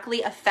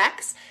directly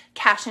affects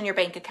cash in your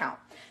bank account.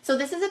 So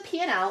this is a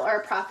P&L, or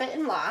a profit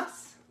and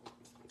loss.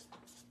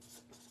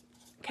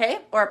 Okay,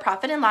 or a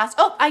profit and loss.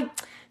 Oh, I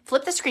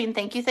flipped the screen.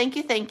 Thank you, thank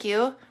you, thank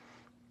you.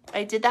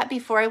 I did that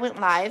before I went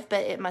live,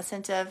 but it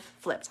mustn't have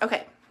flipped.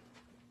 Okay,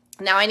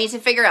 now I need to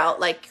figure out,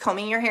 like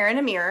combing your hair in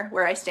a mirror,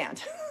 where I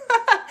stand.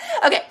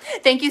 Okay,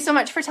 thank you so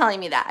much for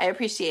telling me that. I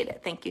appreciate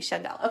it. Thank you,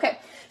 Chandel. Okay,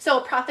 so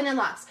profit and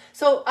loss.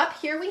 So up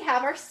here we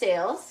have our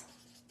sales.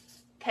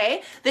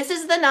 Okay, this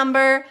is the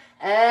number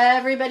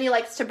everybody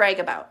likes to brag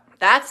about.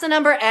 That's the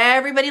number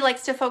everybody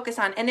likes to focus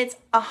on, and it's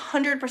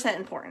 100%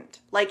 important.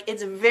 Like,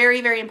 it's very,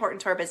 very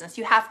important to our business.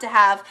 You have to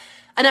have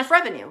enough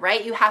revenue,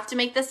 right? You have to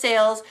make the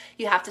sales.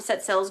 You have to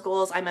set sales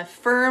goals. I'm a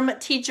firm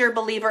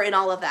believer in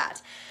all of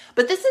that.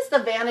 But this is the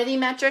vanity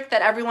metric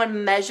that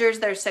everyone measures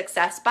their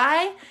success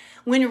by,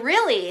 when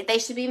really they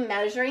should be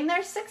measuring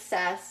their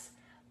success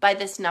by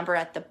this number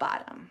at the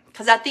bottom.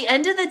 Because at the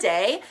end of the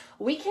day,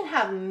 we can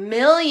have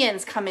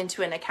millions come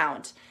into an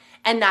account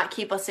and not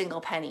keep a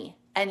single penny.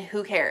 And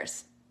who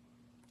cares?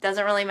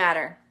 Doesn't really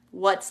matter.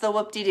 What's the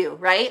whoop-de-doo,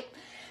 right?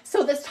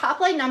 So this top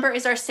line number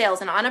is our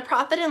sales. And on a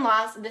profit and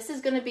loss, this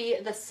is going to be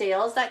the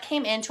sales that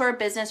came into our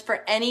business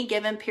for any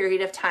given period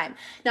of time.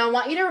 Now, I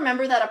want you to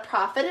remember that a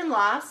profit and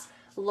loss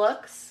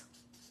looks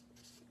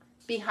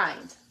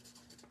behind.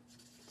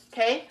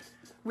 Okay?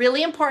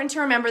 Really important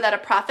to remember that a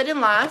profit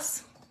and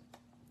loss,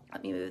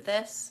 let me move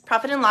this,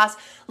 profit and loss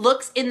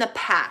looks in the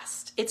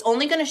past. It's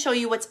only going to show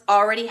you what's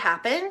already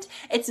happened.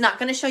 It's not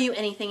going to show you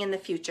anything in the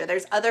future.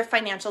 There's other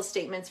financial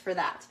statements for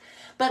that.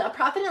 But a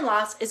profit and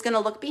loss is going to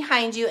look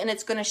behind you, and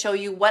it's going to show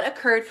you what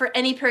occurred for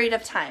any period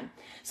of time.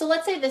 So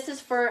let's say this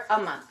is for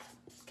a month,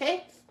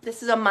 okay?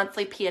 This is a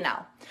monthly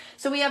P&L.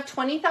 So we have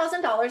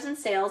 $20,000 in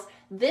sales.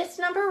 This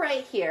number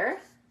right here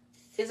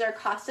is our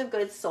cost of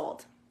goods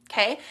sold,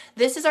 okay?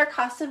 This is our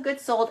cost of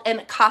goods sold,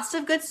 and cost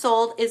of goods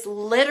sold is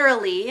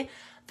literally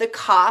the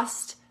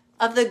cost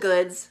of the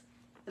goods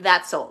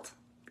that sold,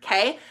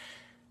 okay?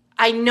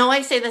 I know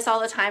I say this all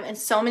the time, and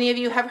so many of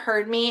you have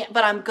heard me,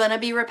 but I'm gonna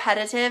be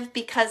repetitive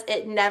because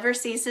it never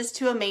ceases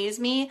to amaze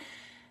me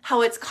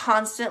how it's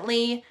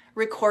constantly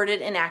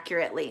recorded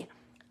inaccurately,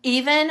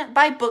 even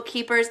by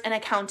bookkeepers and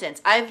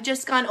accountants. I've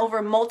just gone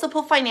over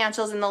multiple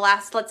financials in the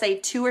last, let's say,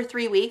 2 or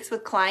 3 weeks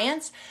with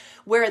clients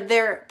where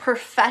their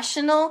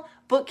professional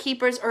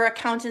bookkeepers or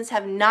accountants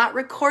have not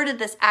recorded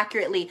this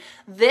accurately.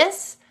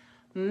 This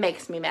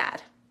makes me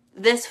mad.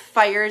 This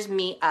fires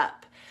me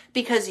up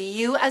because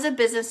you as a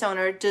business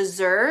owner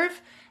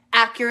deserve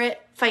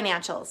accurate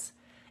financials.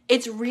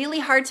 It's really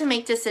hard to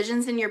make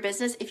decisions in your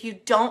business if you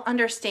don't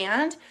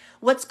understand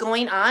what's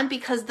going on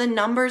because the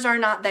numbers are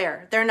not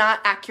there. They're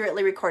not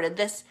accurately recorded.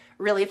 This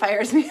really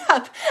fires me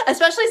up,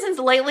 especially since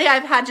lately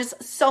I've had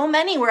just so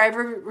many where I've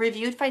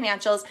reviewed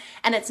financials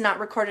and it's not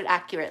recorded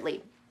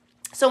accurately.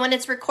 So when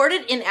it's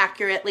recorded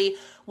inaccurately,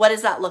 what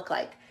does that look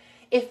like?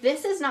 If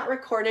this is not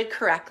recorded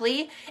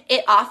correctly,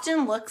 it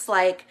often looks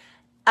like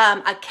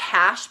a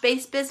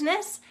cash-based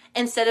business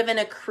instead of an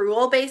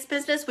accrual-based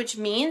business, which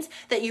means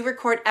that you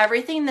record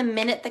everything the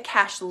minute the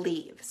cash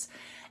leaves.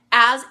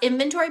 As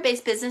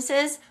inventory-based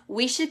businesses,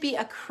 we should be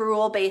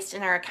accrual-based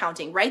in our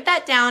accounting. Write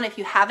that down. If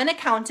you have an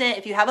accountant,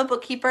 if you have a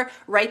bookkeeper,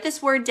 write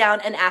this word down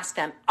and ask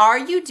them, are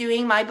you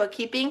doing my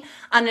bookkeeping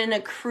on an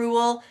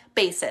accrual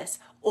basis?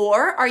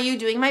 Or are you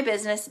doing my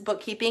business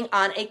bookkeeping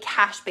on a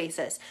cash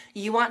basis?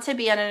 You want to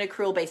be on an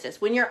accrual basis.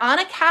 When you're on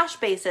a cash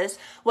basis,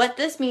 what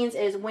this means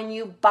is when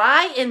you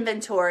buy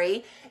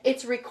inventory,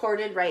 it's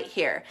recorded right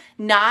here,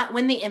 not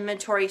when the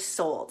inventory is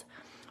sold.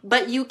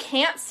 But you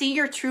can't see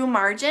your true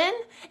margin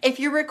if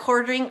you're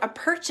recording a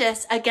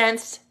purchase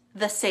against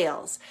the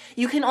sales.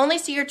 You can only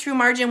see your true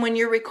margin when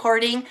you're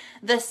recording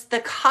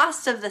the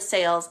cost of the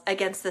sales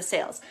against the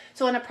sales.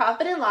 So in a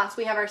profit and loss,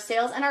 we have our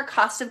sales and our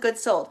cost of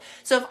goods sold.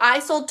 So if I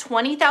sold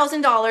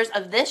 $20,000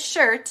 of this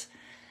shirt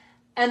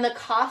and the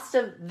cost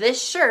of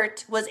this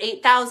shirt was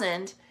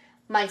 $8,000,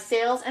 my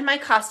sales and my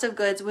cost of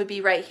goods would be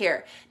right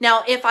here.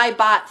 Now, if I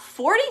bought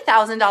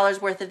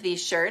 $40,000 worth of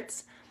these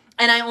shirts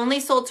and I only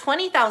sold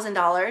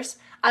 $20,000,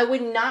 I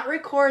would not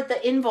record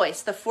the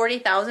invoice, the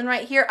 $40,000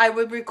 right here. I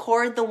would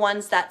record the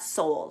ones that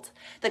sold,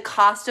 the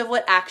cost of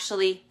what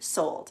actually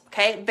sold.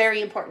 Okay,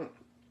 very important.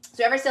 So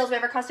we have our sales, we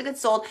have our cost of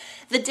goods sold.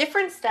 The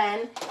difference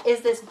then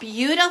is this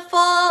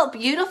beautiful,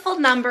 beautiful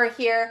number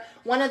here.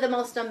 One of the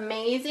most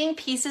amazing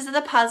pieces of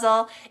the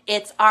puzzle.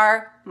 It's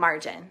our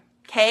margin.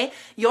 Okay,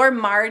 your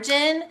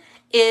margin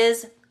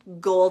is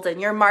golden.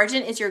 Your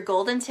margin is your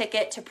golden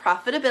ticket to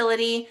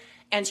profitability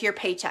and to your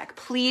paycheck.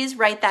 Please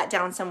write that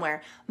down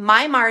somewhere.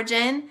 My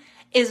margin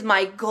is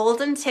my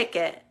golden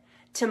ticket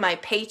to my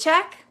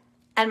paycheck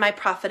and my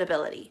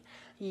profitability.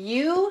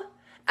 You,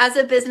 as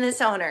a business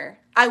owner,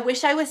 I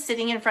wish I was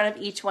sitting in front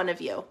of each one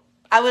of you.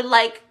 I would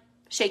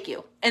shake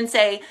you and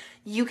say,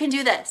 you can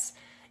do this.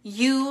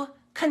 You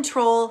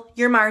control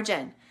your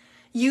margin.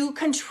 You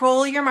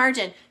control your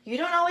margin. You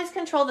don't always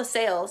control the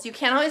sales. You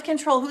can't always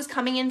control who's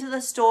coming into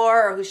the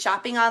store or who's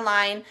shopping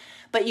online,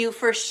 but you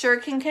for sure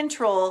can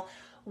control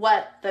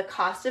what the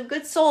cost of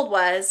goods sold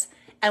was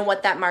and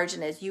what that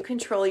margin is. You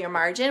control your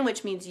margin,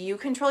 which means you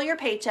control your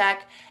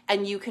paycheck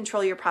and you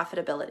control your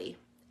profitability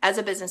as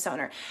a business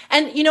owner.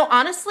 And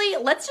honestly,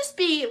 let's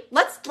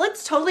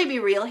totally be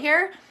real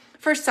here.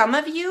 For some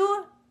of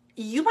you,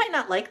 you might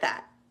not like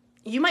that.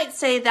 You might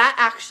say that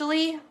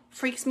actually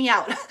freaks me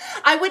out.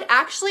 I would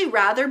actually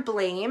rather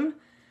blame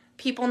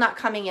people not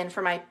coming in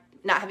for my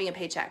not having a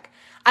paycheck.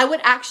 I would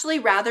actually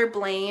rather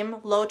blame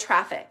low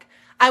traffic.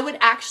 I would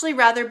actually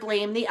rather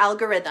blame the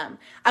algorithm.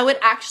 I would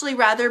actually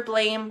rather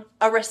blame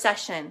a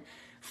recession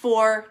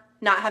for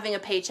not having a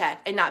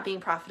paycheck and not being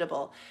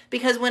profitable.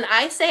 Because when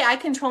I say I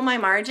control my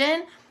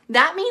margin,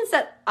 that means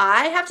that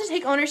I have to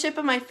take ownership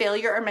of my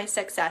failure or my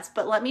success.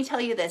 But let me tell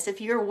you this, if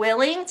you're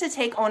willing to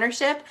take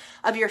ownership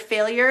of your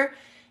failure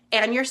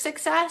and your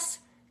success,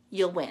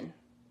 you'll win.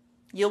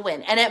 You'll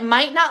win. And it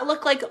might not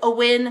look like a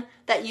win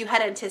that you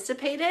had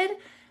anticipated,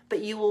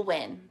 but you will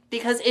win.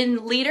 Because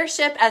in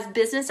leadership, as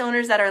business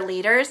owners that are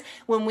leaders,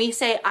 when we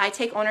say I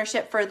take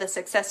ownership for the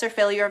success or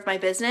failure of my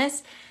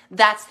business,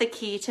 that's the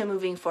key to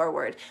moving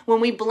forward.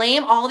 When we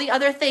blame all the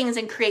other things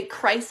and create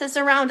crisis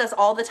around us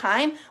all the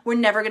time, we're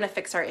never going to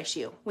fix our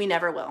issue. We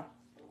never will.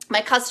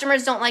 My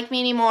customers don't like me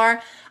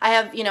anymore. I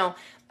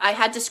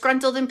had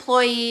disgruntled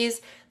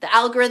employees. The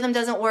algorithm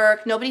doesn't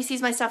work. Nobody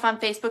sees my stuff on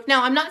Facebook.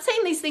 Now, I'm not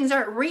saying these things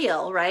aren't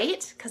real,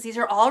 right? Because these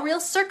are all real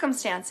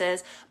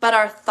circumstances, but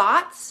our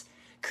thoughts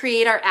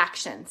create our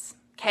actions.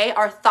 Okay,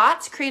 our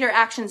thoughts create our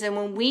actions. And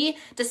when we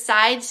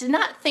decide to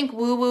not think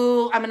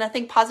woo-woo, I'm going to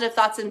think positive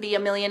thoughts and be a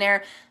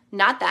millionaire,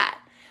 not that.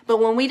 But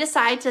when we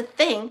decide to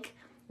think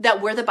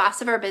that we're the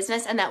boss of our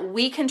business and that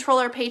we control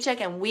our paycheck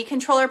and we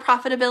control our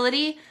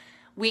profitability,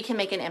 we can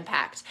make an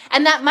impact.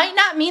 And that might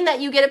not mean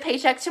that you get a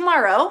paycheck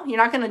tomorrow. You're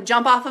not going to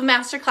jump off of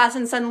Masterclass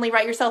and suddenly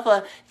write yourself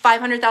a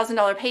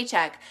 $500,000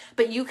 paycheck.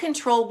 But you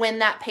control when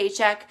that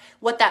paycheck,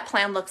 what that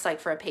plan looks like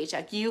for a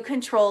paycheck. You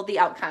control the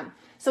outcome.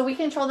 So we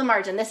control the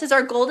margin. This is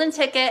our golden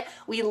ticket.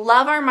 We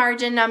love our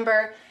margin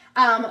number.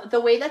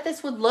 The way that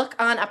this would look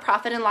on a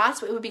profit and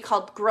loss, it would be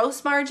called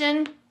gross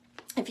margin.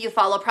 If you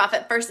follow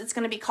profit first, it's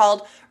going to be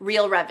called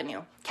real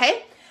revenue.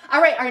 Okay?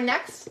 All right, our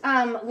next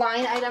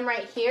line item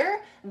right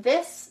here,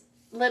 this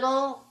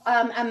little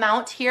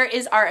amount here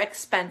is our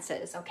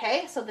expenses.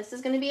 Okay? So this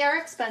is going to be our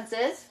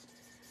expenses.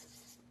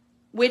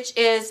 which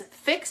is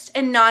fixed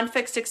and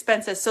non-fixed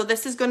expenses. So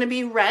this is going to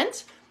be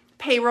rent,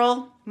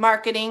 payroll,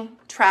 marketing,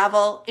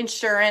 travel,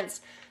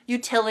 insurance,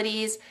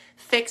 utilities,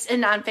 fixed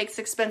and non-fixed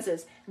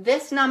expenses.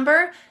 This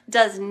number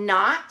does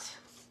not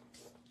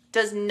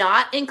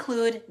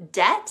include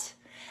debt,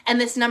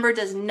 and this number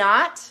does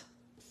not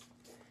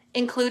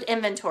include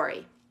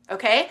inventory.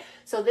 Okay,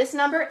 so this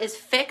number is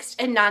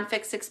fixed and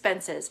non-fixed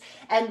expenses.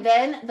 And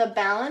then the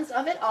balance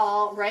of it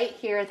all right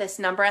here, this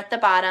number at the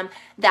bottom,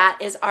 that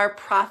is our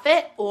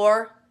profit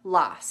or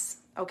loss.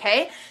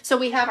 Okay, so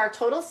we have our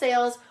total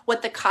sales,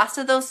 what the cost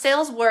of those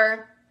sales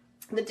were.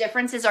 The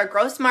difference is our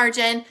gross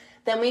margin.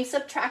 Then we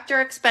subtract our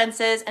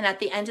expenses, and at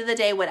the end of the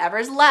day,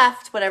 whatever's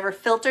left, whatever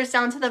filters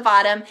down to the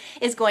bottom,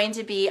 is going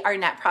to be our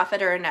net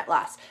profit or our net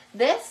loss.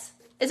 This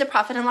is a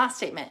profit and loss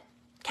statement.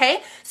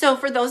 Okay, so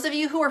for those of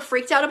you who are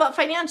freaked out about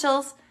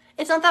financials,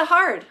 it's not that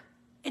hard.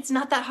 It's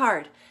not that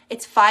hard.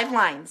 It's 5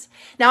 lines.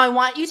 Now I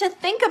want you to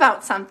think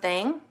about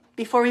something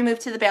before we move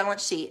to the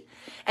balance sheet.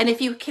 And if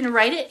you can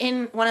write it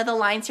in one of the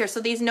lines here. So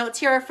these notes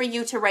here are for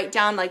you to write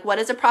down, like, what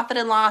is a profit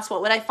and loss?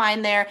 What would I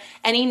find there?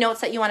 Any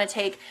notes that you want to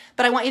take.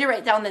 But I want you to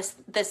write down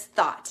this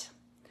thought.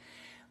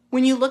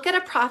 When you look at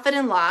a profit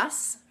and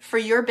loss for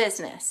your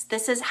business,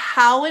 this is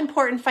how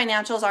important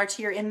financials are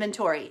to your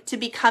inventory, to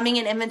becoming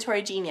an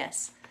inventory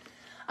genius.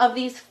 Of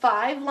these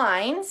 5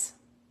 lines,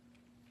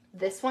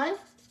 this one,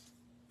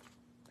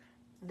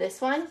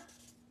 this one,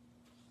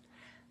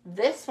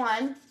 this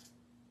one,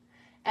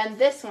 and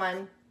this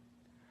one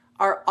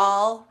are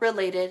all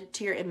related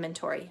to your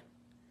inventory.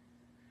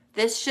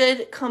 This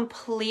should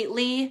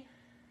completely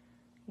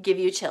give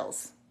you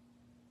chills.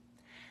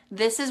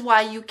 This is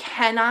why you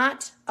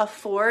cannot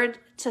afford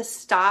to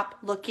stop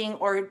looking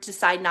or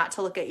decide not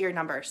to look at your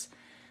numbers.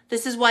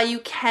 This is why you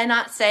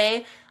cannot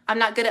say, I'm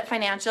not good at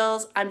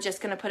financials, I'm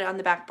just going to put it on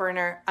the back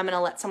burner, I'm going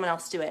to let someone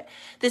else do it.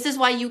 This is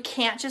why you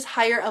can't just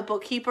hire a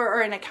bookkeeper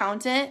or an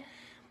accountant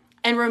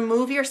and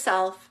remove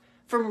yourself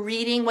from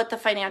reading what the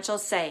financials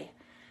say.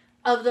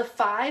 Of the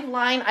 5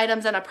 line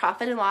items on a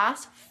profit and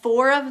loss,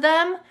 4 of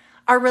them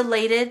are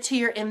related to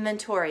your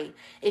inventory.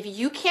 If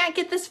you can't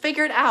get this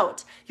figured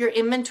out, your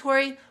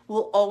inventory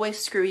will always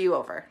screw you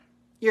over.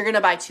 You're going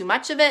to buy too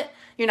much of it.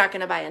 You're not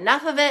going to buy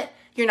enough of it.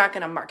 You're not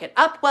going to mark it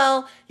up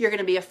well. You're going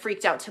to be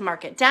freaked out to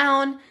mark it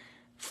down.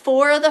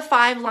 4 of the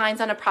 5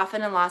 lines on a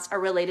profit and loss are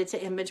related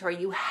to inventory.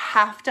 You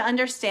have to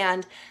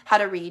understand how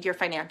to read your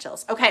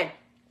financials. Okay,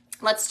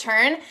 let's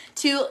turn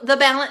to the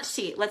balance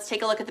sheet. Let's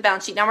take a look at the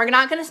balance sheet. Now, we're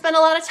not going to spend a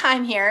lot of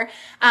time here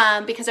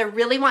because I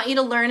really want you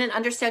to learn and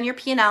understand your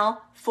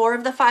P&L. 4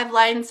 of the 5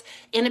 lines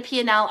in a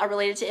P&L are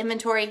related to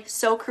inventory.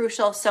 So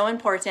crucial, so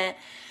important.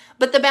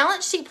 But the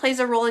balance sheet plays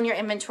a role in your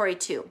inventory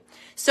too.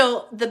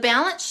 So the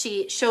balance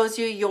sheet shows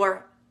you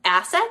your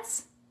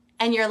assets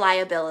and your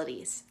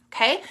liabilities.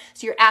 Okay,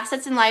 so your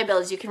assets and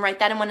liabilities, you can write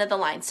that in one of the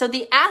lines. So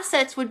the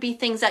assets would be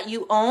things that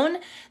you own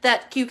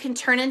that you can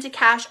turn into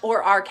cash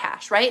or are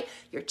cash, right?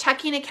 Your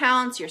checking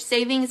accounts, your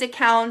savings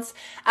accounts,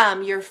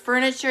 your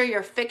furniture,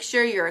 your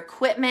fixture, your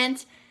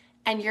equipment,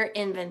 and your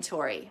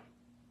inventory.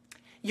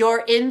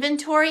 Your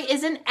inventory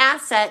is an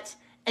asset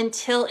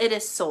until it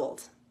is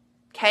sold.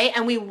 Okay,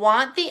 and we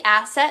want the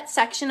asset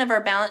section of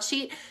our balance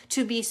sheet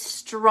to be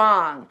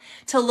strong,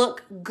 to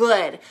look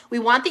good. We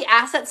want the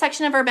asset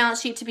section of our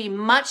balance sheet to be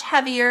much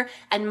heavier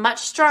and much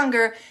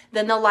stronger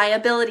than the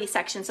liability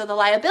section. So the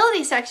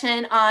liability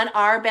section on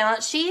our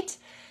balance sheet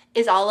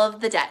is all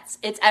of the debts.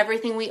 It's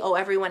everything we owe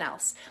everyone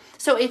else.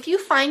 So if you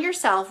find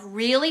yourself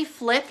really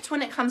flipped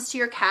when it comes to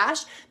your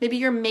cash, maybe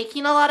you're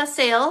making a lot of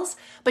sales,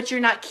 but you're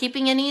not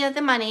keeping any of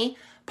the money,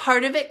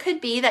 part of it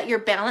could be that your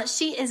balance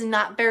sheet is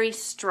not very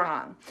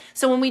strong.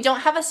 So when we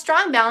don't have a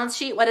strong balance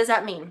sheet, what does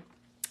that mean?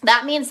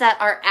 That means that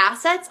our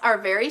assets are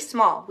very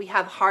small. We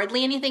have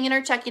hardly anything in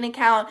our checking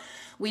account.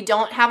 We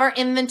don't have our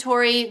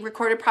inventory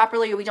recorded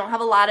properly, or we don't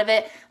have a lot of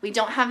it. We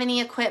don't have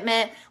any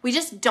equipment. We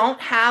just don't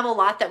have a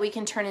lot that we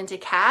can turn into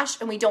cash,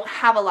 and we don't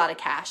have a lot of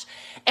cash.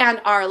 And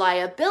our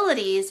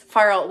liabilities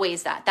far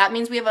outweighs that. That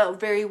means we have a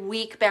very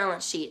weak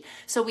balance sheet.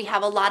 So we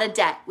have a lot of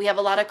debt. We have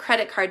a lot of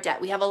credit card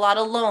debt. We have a lot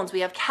of loans.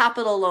 We have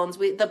capital loans.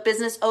 The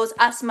business owes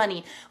us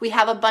money. We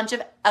have a bunch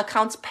of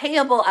accounts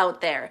payable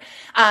out there.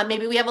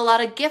 Maybe we have a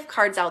lot of gift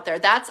cards out there.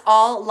 That's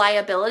all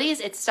liabilities.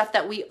 It's stuff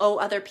that we owe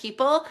other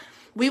people.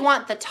 We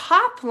want the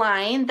top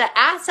line, the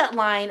asset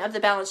line of the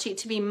balance sheet,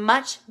 to be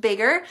much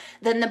bigger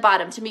than the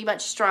bottom, to be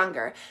much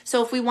stronger.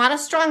 So if we want a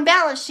strong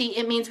balance sheet,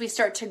 it means we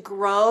start to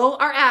grow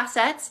our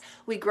assets,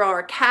 we grow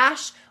our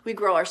cash, we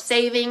grow our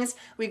savings,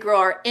 we grow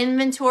our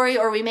inventory,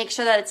 or we make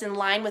sure that it's in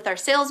line with our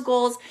sales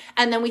goals,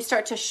 and then we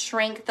start to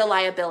shrink the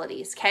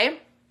liabilities,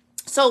 okay?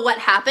 So what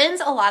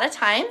happens a lot of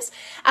times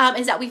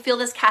is that we feel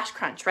this cash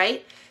crunch,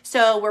 right?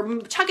 So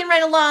we're chugging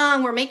right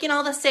along, we're making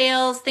all the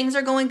sales, things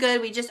are going good,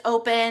 we just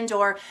opened,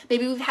 or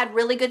maybe we've had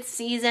really good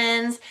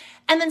seasons,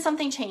 and then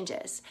something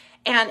changes.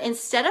 And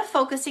instead of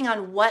focusing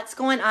on what's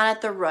going on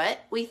at the root,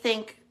 we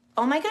think,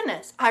 oh my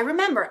goodness, I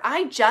remember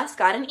I just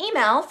got an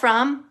email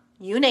from,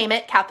 you name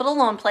it, Capital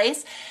Loan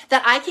Place,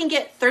 that I can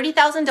get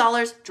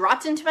 $30,000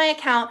 dropped into my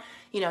account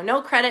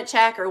no credit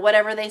check or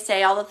whatever they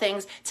say, all the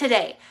things.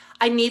 Today,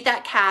 I need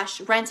that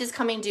cash. Rent is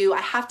coming due.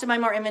 I have to buy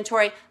more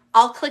inventory.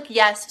 I'll click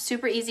yes,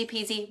 super easy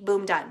peasy,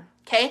 boom, done.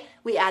 Okay,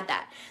 we add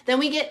that. Then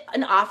we get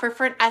an offer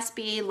for an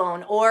SBA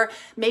loan, or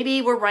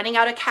maybe we're running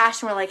out of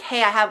cash and we're like,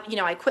 hey,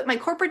 I quit my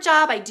corporate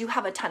job. I do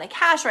have a ton of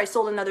cash, or I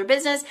sold another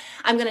business.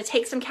 I'm going to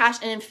take some cash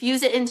and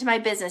infuse it into my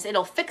business.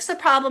 It'll fix the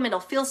problem.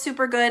 It'll feel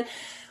super good.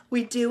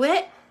 We do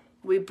it.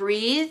 We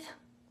breathe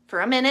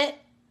for a minute,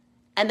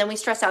 and then we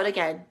stress out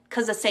again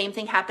because the same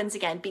thing happens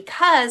again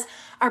because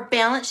our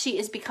balance sheet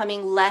is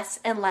becoming less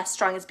and less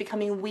strong. It's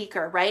becoming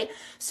weaker, right?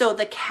 So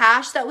the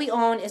cash that we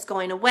own is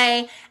going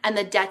away and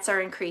the debts are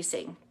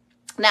increasing.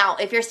 Now,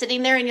 if you're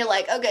sitting there and you're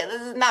like, okay,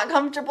 this is not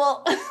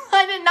comfortable.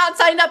 I did not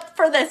sign up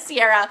for this,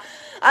 Sierra.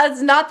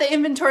 It's not the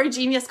inventory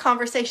genius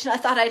conversation I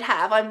thought I'd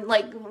have. I'm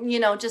like,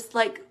 just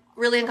like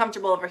really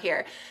uncomfortable over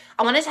here.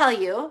 I want to tell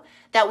you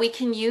that we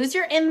can use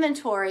your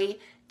inventory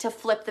to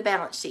flip the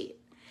balance sheet.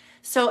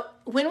 So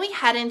when we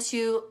head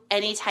into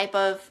any type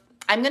of,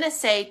 I'm going to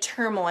say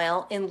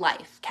turmoil in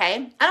life,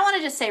 okay? I don't want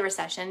to just say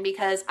recession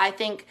because I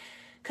think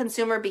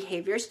consumer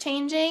behavior is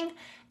changing,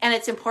 and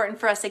it's important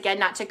for us, again,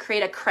 not to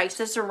create a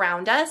crisis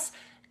around us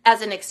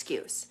as an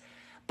excuse.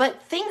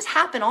 But things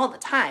happen all the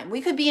time. We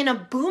could be in a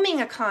booming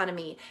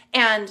economy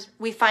and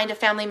we find a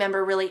family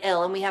member really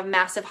ill and we have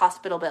massive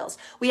hospital bills.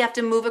 We have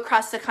to move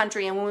across the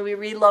country, and when we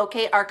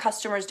relocate, our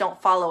customers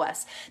don't follow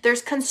us.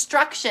 There's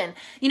construction.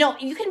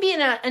 You can be in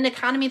an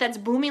economy that's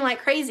booming like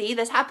crazy.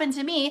 This happened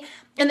to me,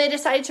 and they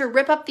decided to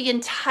rip up the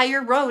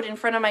entire road in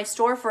front of my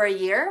store for a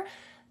year.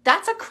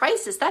 That's a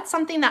crisis. That's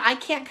something that I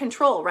can't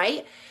control,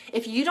 right?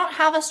 If you don't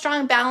have a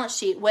strong balance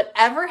sheet,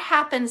 whatever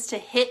happens to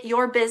hit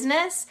your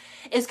business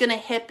is going to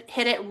hit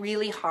it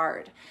really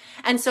hard.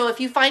 And so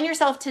if you find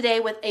yourself today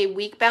with a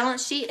weak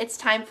balance sheet, it's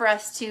time for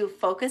us to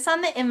focus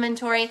on the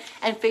inventory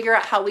and figure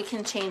out how we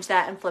can change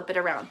that and flip it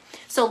around.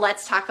 So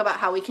let's talk about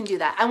how we can do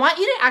that. I want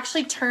you to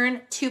actually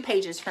turn 2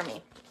 pages for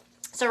me.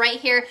 So right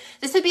here,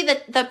 this would be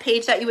the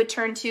page that you would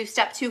turn to,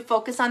 step 2,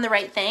 focus on the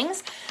right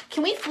things.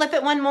 Can we flip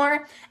it one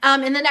more?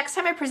 And the next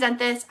time I present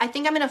this, I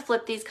think I'm going to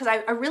flip these because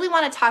I really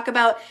want to talk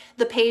about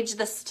the page,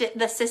 the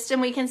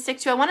system we can stick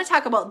to. I want to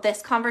talk about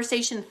this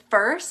conversation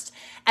first,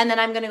 and then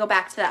I'm going to go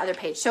back to that other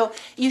page. So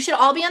you should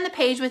all be on the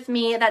page with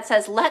me that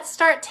says, let's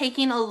start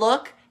taking a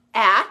look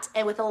at,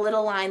 and with a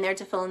little line there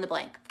to fill in the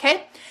blank.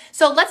 Okay.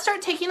 So let's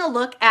start taking a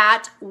look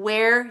at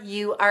where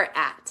you are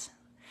at.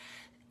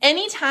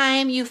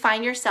 Anytime you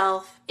find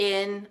yourself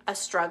in a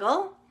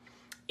struggle,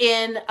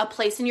 in a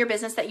place in your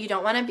business that you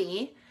don't want to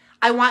be,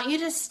 I want you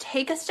to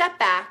take a step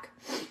back,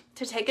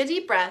 to take a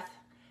deep breath,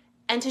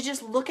 and to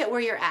just look at where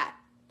you're at.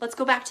 Let's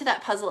go back to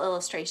that puzzle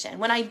illustration.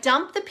 When I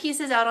dump the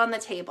pieces out on the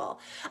table,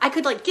 I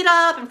could get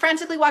up and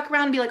frantically walk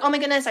around and be like, oh my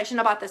goodness, I shouldn't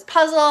have bought this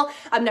puzzle.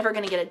 I'm never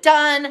going to get it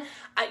done.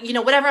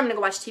 Whatever, I'm going to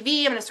go watch TV.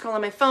 I'm going to scroll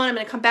on my phone. I'm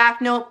going to come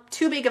back. Nope,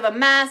 too big of a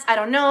mess. I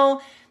don't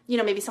know.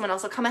 Maybe someone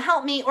else will come and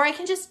help me. Or I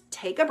can just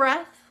take a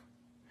breath.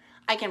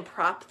 I can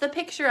prop the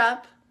picture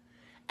up,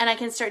 and I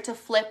can start to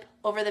flip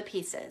over the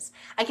pieces.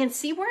 I can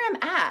see where I'm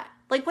at.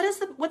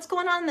 What's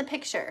going on in the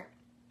picture?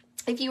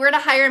 If you were to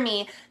hire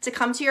me to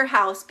come to your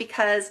house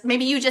because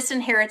maybe you just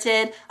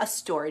inherited a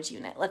storage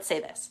unit, let's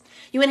say this.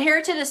 You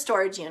inherited a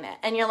storage unit,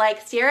 and you're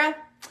like, Sierra,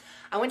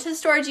 I went to the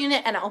storage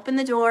unit and I opened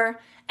the door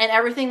and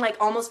everything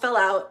almost fell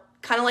out.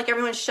 Kind of like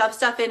everyone shoved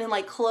stuff in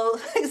and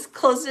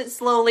closed it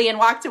slowly and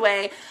walked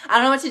away. I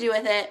don't know what to do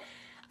with it.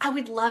 I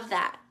would love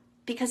that.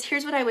 Because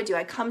here's what I would do.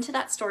 I'd come to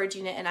that storage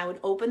unit and I would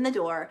open the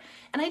door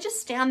and I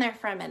just stand there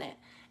for a minute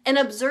and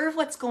observe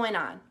what's going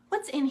on.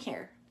 What's in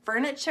here?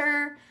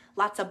 Furniture,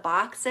 lots of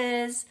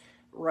boxes,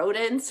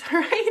 rodents,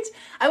 right?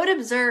 I would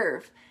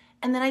observe,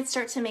 and then I'd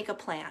start to make a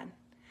plan.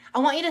 I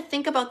want you to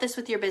think about this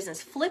with your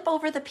business. Flip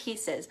over the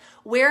pieces.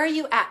 Where are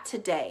you at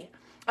today?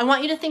 I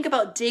want you to think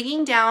about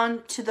digging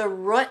down to the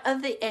root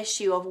of the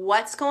issue of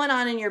what's going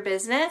on in your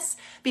business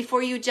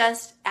before you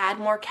just add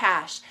more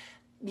cash.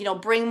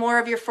 Bring more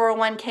of your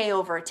 401k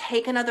over,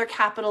 take another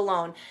capital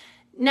loan.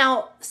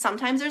 Now,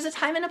 sometimes there's a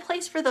time and a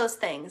place for those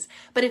things,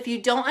 but if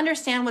you don't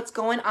understand what's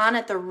going on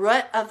at the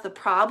root of the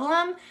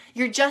problem,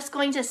 you're just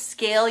going to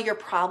scale your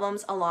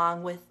problems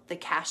along with the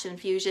cash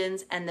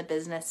infusions and the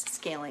business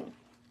scaling.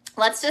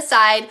 Let's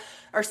decide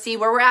or see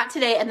where we're at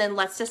today, and then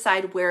let's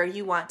decide where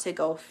you want to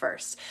go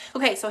first.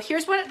 Okay, so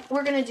here's what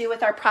we're going to do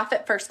with our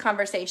profit first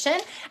conversation,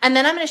 and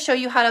then I'm going to show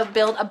you how to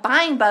build a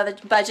buying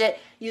budget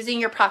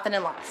using your profit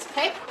and loss,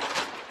 okay?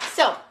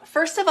 So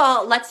first of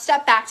all, let's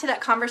step back to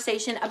that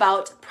conversation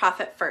about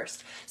profit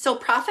first. So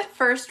profit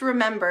first,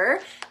 remember,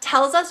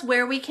 tells us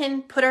where we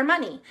can put our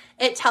money.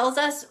 It tells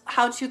us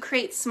how to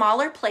create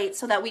smaller plates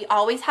so that we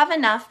always have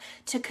enough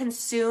to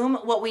consume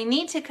what we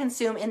need to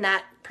consume in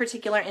that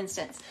particular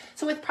instance.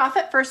 So with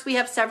profit first, we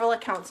have several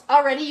accounts.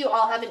 Already you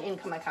all have an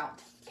income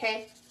account,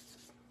 okay?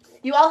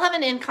 You all have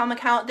an income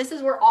account. This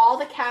is where all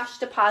the cash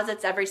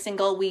deposits every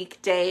single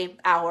week, day,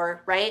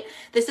 hour, right?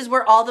 This is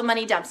where all the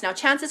money dumps. Now,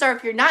 chances are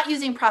if you're not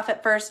using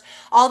Profit First,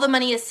 all the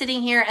money is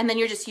sitting here and then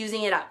you're just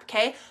using it up,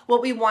 okay?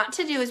 What we want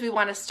to do is we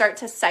want to start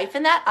to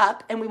siphon that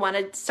up and we want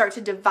to start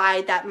to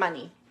divide that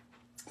money.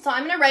 So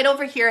I'm going to write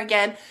over here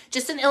again,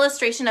 just an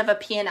illustration of a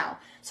P&L.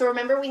 So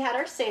remember we had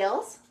our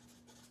sales,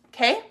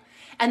 okay?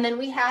 And then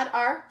we had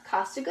our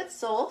cost of goods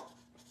sold,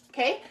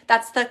 okay?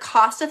 That's the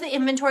cost of the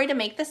inventory to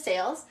make the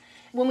sales.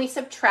 When we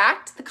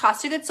subtract the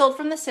cost of goods sold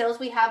from the sales,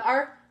 we have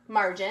our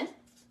margin,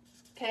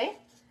 okay?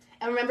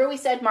 And remember we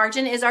said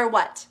margin is our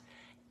what?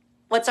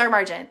 What's our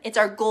margin? It's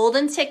our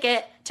golden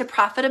ticket to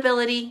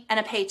profitability and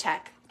a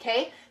paycheck,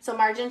 okay? So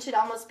margin should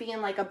almost be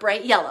in like a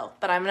bright yellow,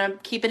 but I'm gonna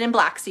keep it in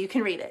black so you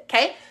can read it,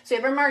 okay? So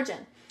we have our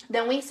margin.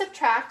 Then we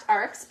subtract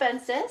our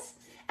expenses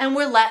and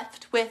we're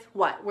left with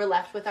what? We're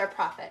left with our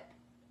profit,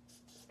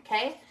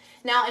 okay?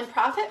 Now in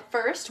Profit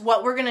First,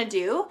 what we're gonna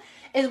do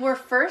is we're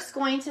first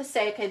going to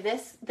say, okay,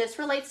 this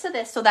relates to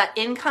this. So that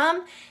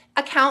income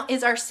account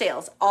is our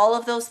sales. All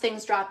of those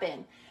things drop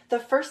in. The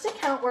first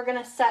account we're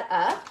gonna set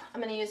up,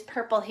 I'm gonna use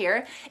purple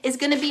here, is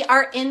gonna be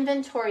our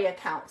inventory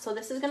account. So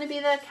this is gonna be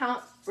the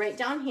account right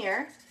down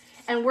here.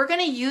 And we're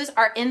gonna use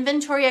our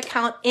inventory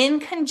account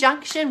in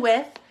conjunction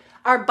with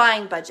our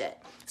buying budget.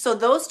 So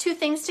those two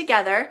things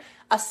together,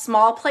 a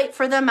small plate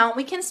for the amount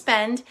we can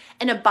spend,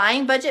 and a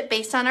buying budget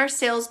based on our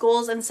sales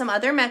goals and some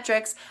other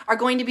metrics are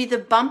going to be the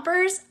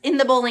bumpers in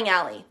the bowling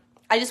alley.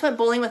 I just went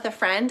bowling with a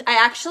friend. I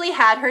actually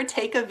had her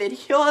take a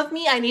video of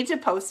me. I need to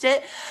post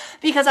it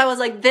because I was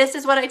like, this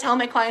is what I tell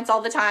my clients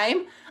all the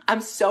time.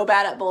 I'm so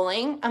bad at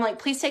bowling. I'm like,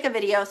 please take a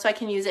video so I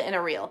can use it in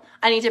a reel.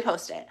 I need to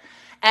post it.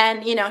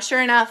 And you know,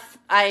 sure enough,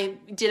 I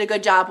did a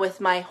good job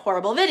with my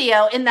horrible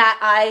video in that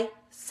I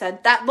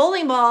sent that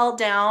bowling ball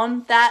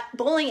down that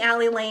bowling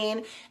alley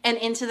lane and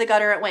into the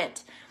gutter it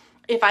went.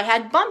 If I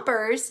had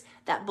bumpers,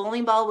 that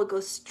bowling ball would go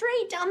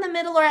straight down the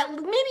middle or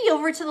maybe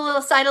over to the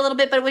little side a little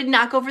bit, but it would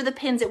knock over the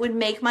pins. It would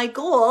make my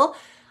goal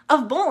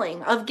of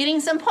bowling, of getting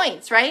some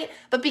points, right?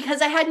 But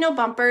because I had no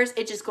bumpers,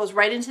 it just goes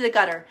right into the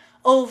gutter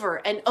over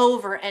and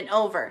over and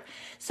over.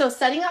 So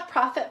setting up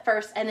Profit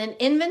First and an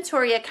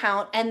inventory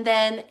account and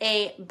then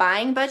a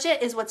buying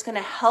budget is what's going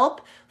to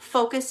help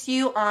focus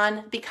you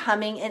on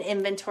becoming an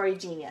inventory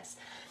genius.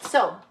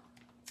 So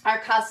our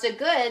cost of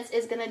goods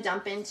is going to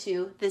dump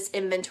into this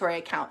inventory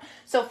account.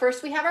 So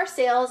first we have our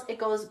sales. It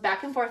goes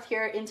back and forth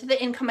here into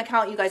the income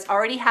account. You guys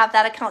already have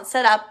that account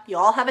set up. You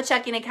all have a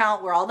checking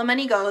account where all the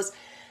money goes.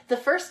 The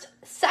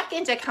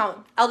second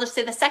account, I'll just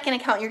say the second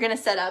account you're going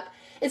to set up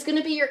is going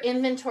to be your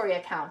inventory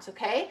account,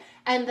 okay?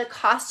 And the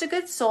cost of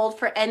goods sold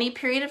for any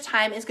period of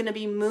time is going to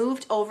be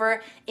moved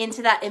over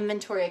into that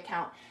inventory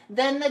account.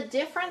 Then the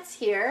difference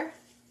here,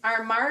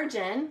 our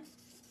margin,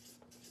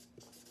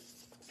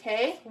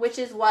 okay, which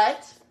is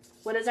what?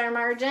 What is our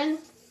margin?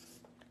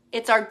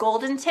 It's our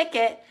golden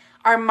ticket.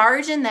 Our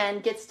margin then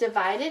gets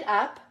divided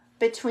up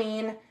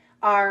between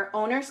our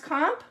owner's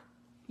comp,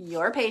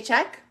 your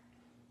paycheck,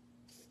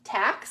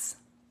 tax,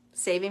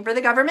 saving for the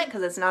government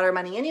because it's not our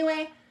money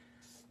anyway,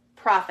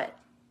 profit,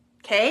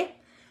 okay?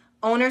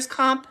 Owner's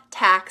comp,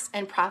 tax,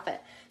 and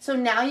profit. So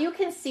now you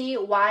can see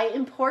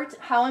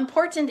how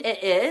important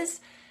it is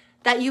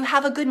that you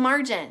have a good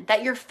margin,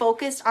 that you're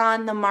focused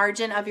on the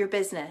margin of your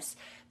business,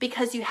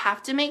 because you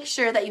have to make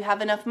sure that you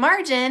have enough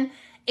margin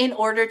in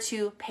order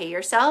to pay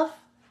yourself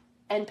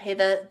and pay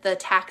the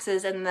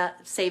taxes and the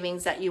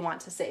savings that you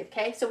want to save,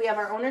 okay? So we have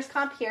our owner's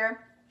comp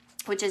here,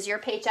 which is your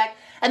paycheck.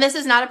 And this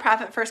is not a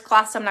Profit First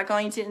class, so I'm not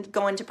going to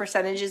go into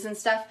percentages and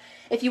stuff.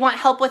 If you want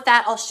help with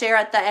that, I'll share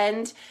at the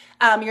end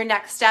your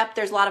next step.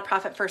 There's a lot of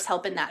Profit First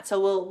help in that, so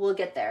we'll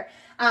get there.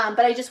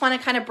 But I just want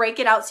to kind of break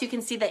it out so you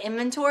can see the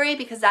inventory,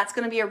 because that's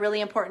going to be a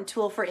really important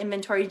tool for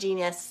inventory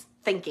genius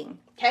thinking,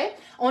 okay?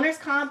 Owner's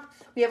comp,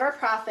 we have our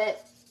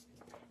profit,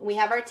 we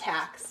have our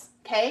tax,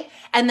 okay?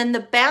 And then the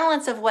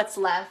balance of what's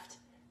left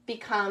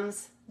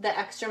becomes the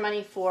extra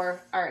money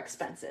for our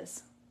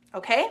expenses,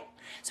 okay?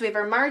 So we have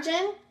our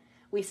margin,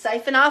 we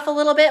siphon off a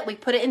little bit, we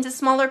put it into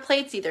smaller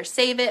plates, either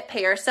save it,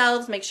 pay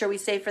ourselves, make sure we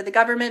save for the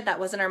government, that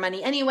wasn't our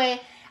money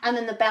anyway, and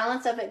then the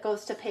balance of it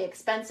goes to pay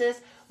expenses,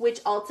 which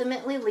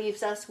ultimately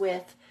leaves us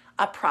with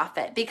a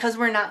profit because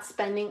we're not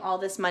spending all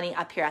this money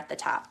up here at the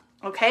top,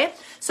 okay?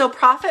 So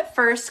Profit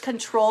First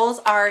controls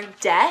our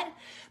debt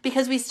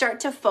because we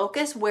start to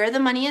focus where the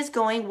money is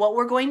going, what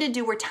we're going to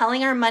do. We're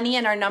telling our money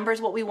and our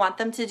numbers what we want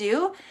them to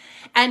do.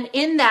 And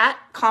in that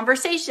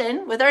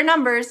conversation with our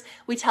numbers,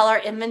 we tell our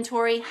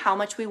inventory how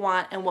much we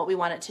want and what we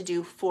want it to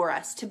do for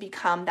us to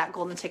become that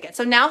golden ticket.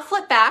 So now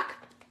flip back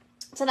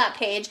to that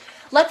page.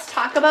 Let's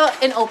talk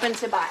about an open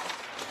to buy.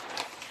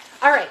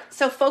 All right,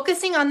 so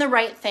focusing on the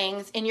right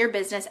things in your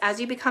business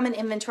as you become an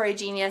inventory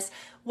genius,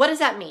 what does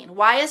that mean?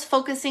 Why is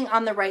focusing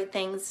on the right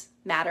things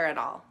matter at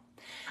all?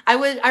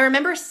 I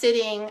remember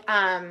sitting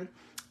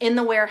in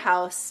the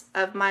warehouse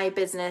of my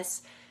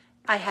business.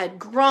 I had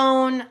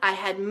grown, I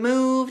had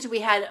moved, we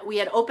had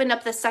opened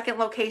up the second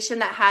location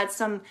that had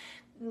some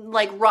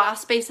like raw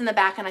space in the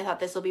back, and I thought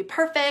this will be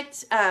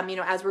perfect,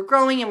 as we're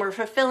growing and we're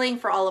fulfilling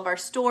for all of our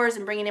stores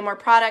and bringing in more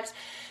products.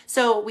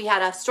 So we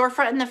had a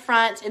storefront in the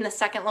front in the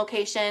second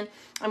location,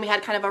 and we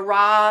had kind of a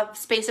raw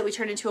space that we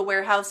turned into a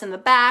warehouse in the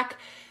back.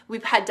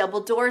 We've had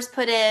double doors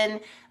put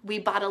in. We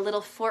bought a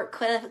little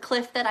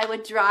forklift that I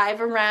would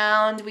drive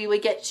around. We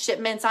would get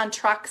shipments on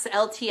trucks,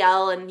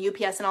 LTL and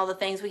UPS and all the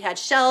things. We had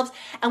shelves,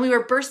 and we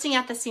were bursting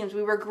at the seams.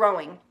 We were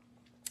growing.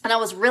 And I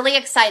was really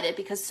excited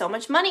because so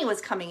much money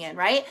was coming in,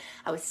 right?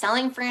 I was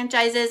selling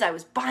franchises. I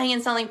was buying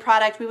and selling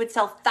product. We would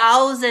sell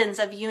thousands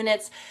of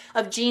units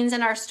of jeans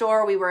in our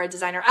store. We were a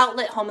designer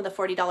outlet, home of the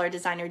 $40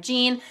 designer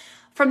jean.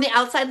 From the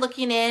outside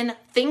looking in,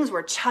 things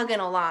were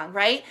chugging along,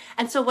 right?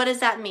 And so what does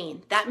that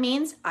mean? That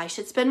means I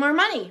should spend more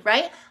money,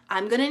 right?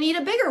 I'm going to need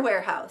a bigger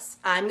warehouse.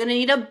 I'm going to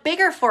need a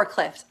bigger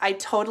forklift. I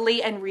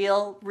totally and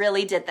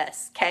really did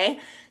this, okay?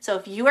 So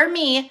if you are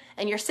me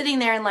and you're sitting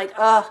there and like,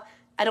 oh,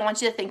 I don't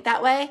want you to think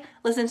that way,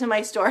 listen to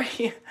my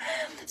story.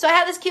 So I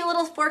had this cute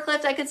little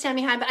forklift I could stand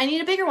behind, but I need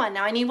a bigger one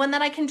now. I need one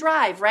that I can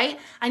drive, right?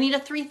 I need a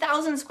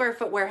 3,000 square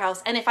foot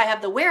warehouse. And if I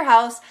have the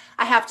warehouse,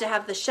 I have to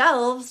have the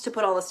shelves to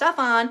put all the stuff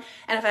on.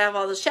 And if I have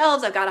all the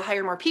shelves, I've got to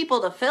hire more people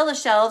to fill the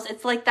shelves.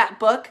 It's like that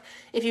book,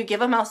 if you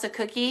give a mouse a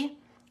cookie,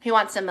 he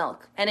wants some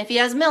milk. And if he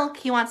has milk,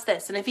 he wants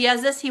this. And if he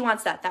has this, he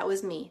wants that. That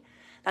was me.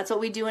 That's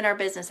what we do in our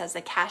business. As the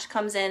cash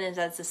comes in and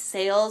as the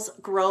sales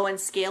grow and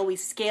scale, we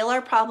scale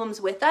our problems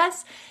with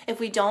us if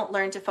we don't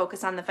learn to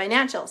focus on the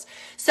financials.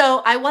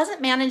 So I wasn't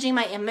managing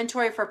my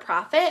inventory for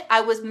profit. I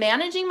was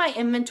managing my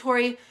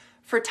inventory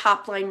for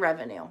top line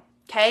revenue,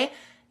 okay?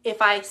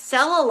 If I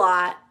sell a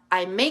lot,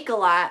 I make a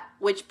lot,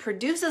 which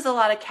produces a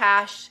lot of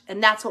cash,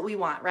 and that's what we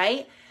want,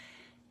 right?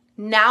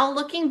 Now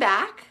looking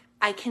back,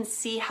 I can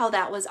see how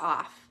that was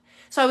off.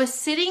 So I was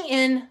sitting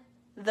in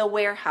the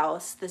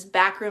warehouse, this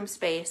backroom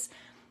space,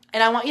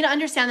 and I want you to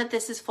understand that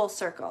this is full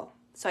circle.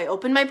 So I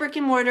opened my brick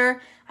and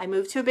mortar. I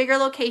moved to a bigger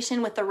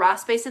location with the raw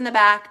space in the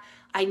back.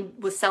 I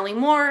was selling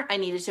more. I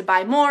needed to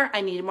buy more.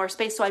 I needed more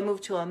space. So I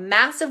moved to a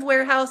massive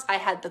warehouse. I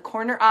had the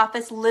corner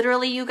office,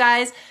 literally, you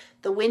guys,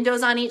 the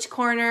windows on each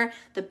corner,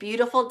 the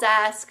beautiful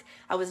desk.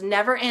 I was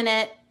never in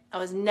it. I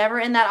was never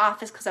in that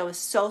office because I was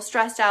so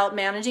stressed out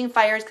managing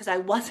fires because I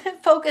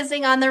wasn't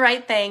focusing on the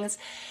right things.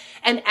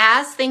 And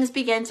as things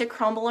began to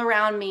crumble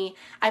around me,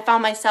 I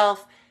found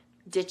myself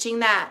ditching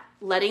that,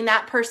 letting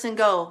that person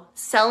go,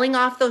 selling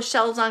off those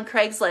shelves on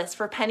Craigslist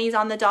for pennies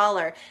on the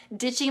dollar,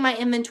 ditching my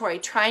inventory,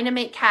 trying to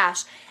make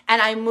cash.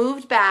 And I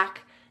moved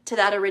back to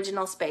that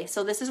original space.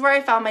 So this is where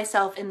I found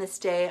myself in this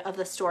day of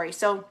the story.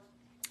 So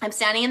I'm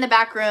standing in the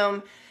back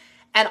room,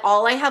 and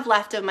all I have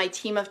left of my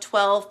team of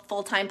 12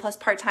 full-time plus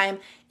part-time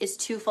is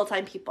 2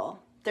 full-time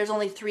people. There's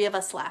only 3 of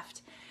us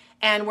left.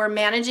 And we're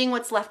managing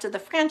what's left of the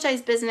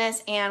franchise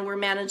business, and we're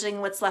managing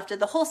what's left of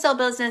the wholesale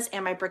business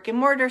and my brick and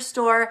mortar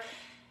store.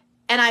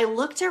 And I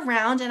looked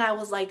around and I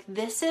was like,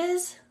 this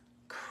is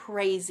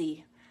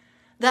crazy.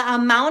 The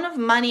amount of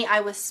money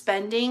I was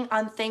spending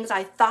on things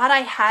I thought I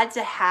had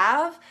to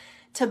have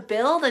to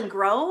build and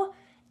grow,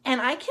 and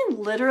I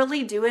can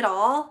literally do it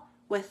all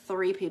with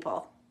 3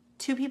 people,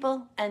 2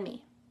 people and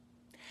me.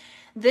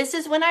 This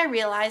is when I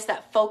realized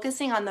that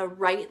focusing on the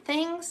right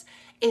things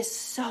is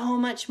so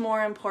much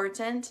more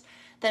important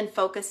than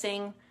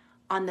focusing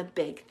on the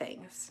big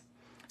things.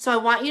 So I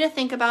want you to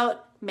think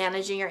about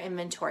managing your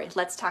inventory.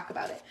 Let's talk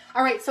about it.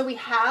 All right, so we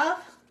have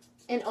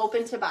an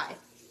open to buy.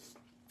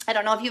 I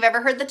don't know if you've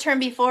ever heard the term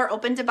before,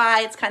 open to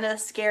buy. It's kind of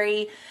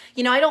scary.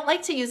 I don't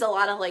like to use a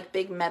lot of like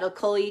big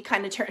medical-y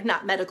kind of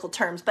not medical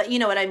terms, but you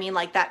know what I mean,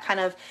 like that kind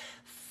of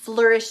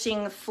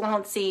flourishing,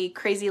 flouncy,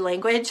 crazy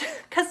language.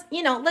 Because,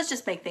 let's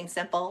just make things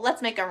simple.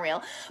 Let's make them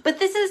real. But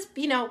this is,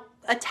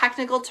 a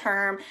technical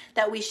term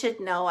that we should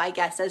know, I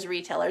guess, as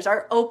retailers,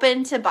 are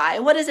open to buy.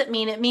 What does it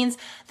mean? It means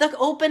the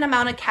open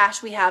amount of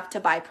cash we have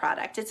to buy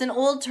product. It's an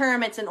old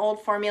term, it's an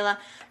old formula,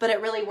 but it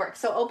really works.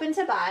 So open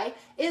to buy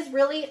is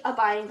really a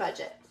buying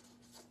budget.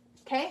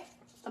 Okay?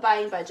 A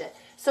buying budget.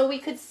 So we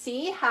could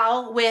see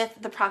how with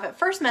the Profit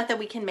First method,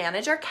 we can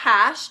manage our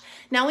cash.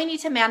 Now we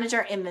need to manage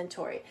our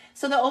inventory.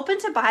 So the open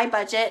to buy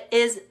budget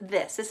is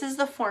this. This is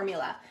the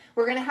formula.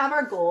 We're going to have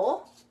our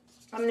goal.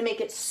 I'm going to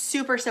make it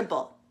super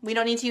simple. We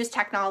don't need to use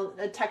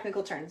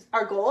technical terms.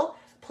 Our goal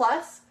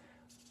plus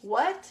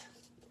what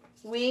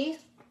we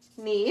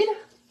need,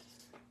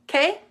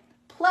 okay?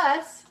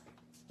 Plus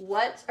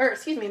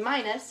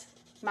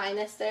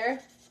minus there.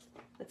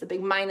 That's a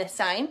big minus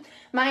sign.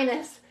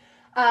 Minus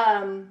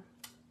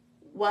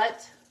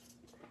what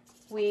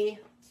we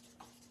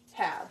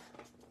have.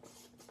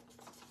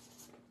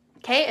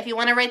 Okay, if you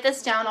want to write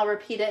this down, I'll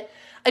repeat it.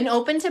 An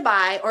open to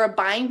buy or a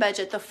buying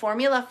budget, the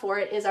formula for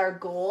it is our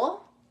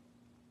goal.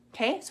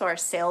 Okay, so our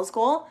sales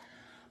goal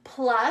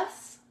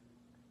plus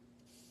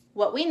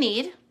what we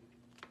need,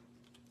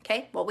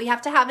 okay, what we have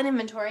to have in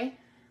inventory,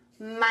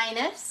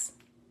 minus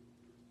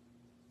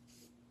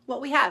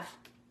what we have.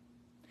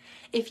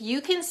 If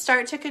you can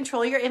start to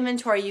control your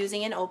inventory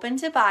using an open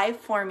to buy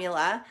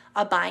formula,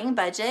 a buying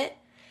budget,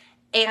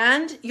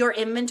 and your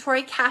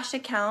inventory cash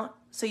account,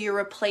 so you're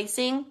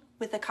replacing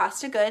with the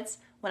cost of goods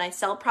When I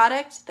sell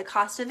product, the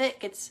cost of it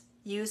gets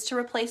used to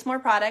replace more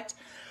product.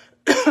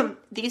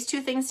 These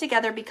two things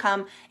together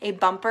become a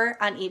bumper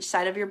on each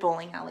side of your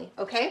bowling alley,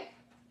 okay?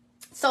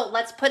 So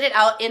let's put it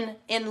out in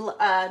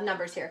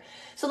numbers here.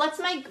 So let's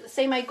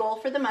say my goal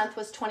for the month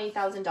was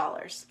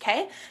 $20,000,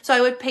 okay? So I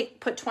would put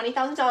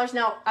 $20,000.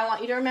 Now, I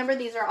want you to remember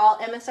these are all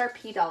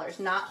MSRP dollars,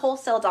 not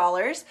wholesale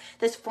dollars.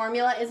 This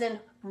formula is in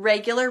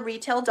regular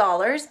retail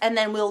dollars, and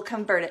then we'll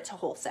convert it to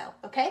wholesale,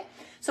 okay?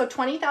 So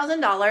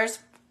 $20,000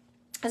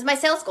 is my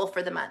sales goal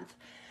for the month.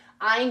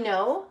 I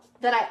know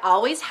that I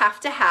always have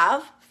to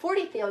have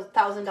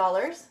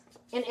 $40,000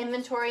 in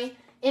inventory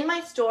in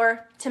my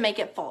store to make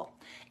it full,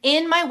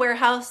 in my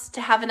warehouse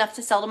to have enough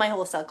to sell to my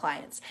wholesale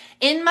clients,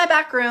 in my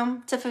back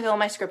room to fulfill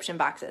my subscription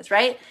boxes,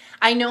 right?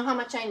 I know how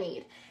much I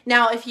need.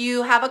 Now, if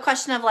you have a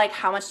question of like,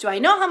 how much do I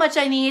know how much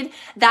I need?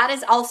 That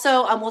is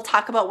also, we'll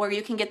talk about where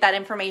you can get that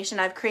information.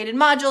 I've created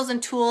modules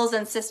and tools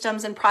and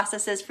systems and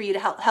processes for you to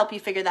help you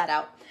figure that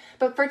out.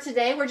 But for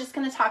today, we're just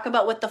going to talk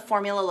about what the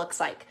formula looks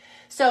like.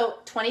 So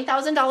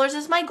 $20,000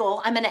 is my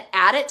goal. I'm going to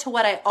add it to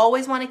what I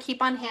always want to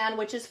keep on hand,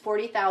 which is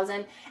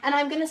 $40,000. And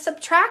I'm going to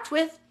subtract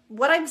with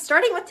what I'm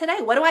starting with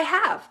today. What do I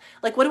have?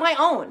 Like, what do I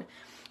own?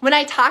 When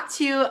I talk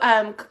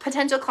to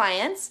potential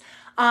clients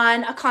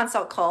on a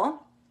consult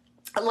call,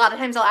 a lot of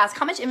times I'll ask,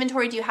 how much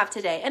inventory do you have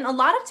today? And a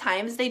lot of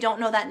times they don't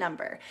know that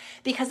number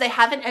because they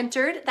haven't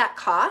entered that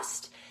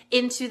cost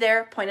into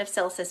their point of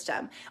sale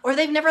system, or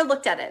they've never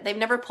looked at it. They've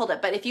never pulled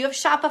it. But if you have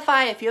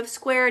Shopify, if you have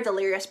Square,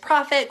 Delirious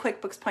Profit,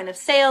 QuickBooks Point of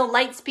Sale,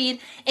 Lightspeed,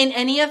 in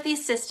any of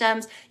these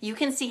systems, you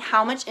can see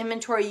how much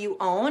inventory you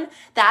own.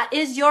 That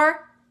is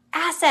your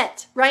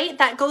asset, right?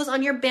 That goes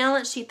on your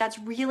balance sheet. That's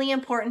really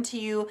important to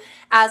you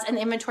as an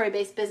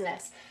inventory-based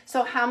business.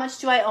 So how much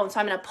do I own? So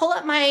I'm going to pull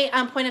up my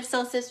point of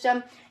sale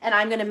system, and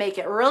I'm going to make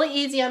it really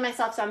easy on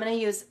myself. So I'm going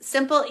to use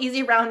simple,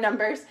 easy, round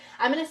numbers.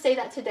 I'm going to say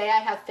that today I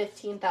have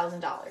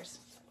 $15,000.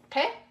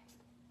 Okay?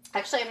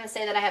 Actually, I'm going to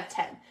say that I have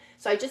 10.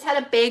 So I just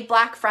had a big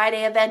Black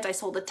Friday event. I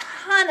sold a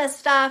ton of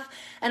stuff,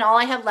 and all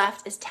I have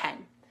left is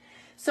 10.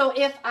 So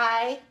if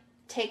I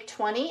take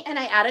 20 and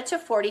I add it to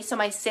 40, so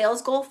my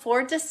sales goal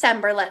for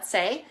December, let's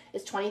say,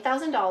 is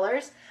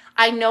 $20,000.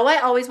 I know I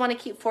always want to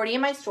keep 40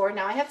 in my store.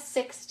 Now I have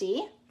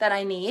 60 that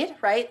I need,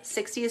 right?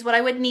 60 is what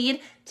I would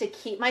need to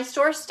keep my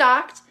store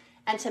stocked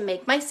and to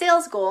make my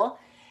sales goal.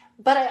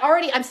 But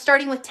I'm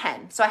starting with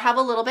 10. So I have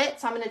a little bit.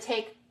 So I'm going to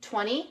take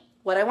 20,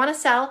 what I want to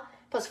sell,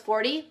 plus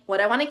 40,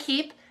 what I want to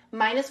keep,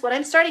 minus what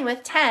I'm starting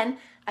with, 10.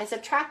 I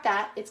subtract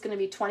that. It's going to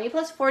be 20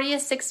 plus 40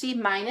 is 60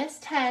 minus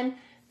 10,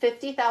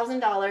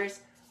 $50,000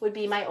 would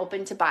be my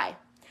open to buy.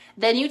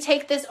 Then you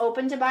take this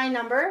open to buy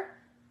number,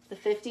 the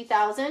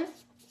 50,000,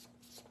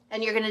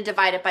 and you're going to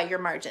divide it by your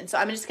margin. So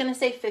I'm just going to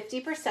say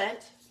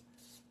 50%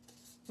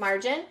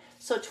 margin.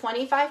 So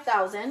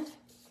 25,000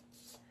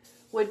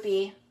 would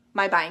be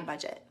my buying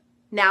budget.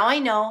 Now I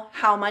know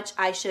how much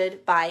I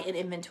should buy in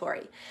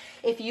inventory.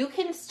 If you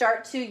can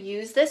start to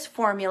use this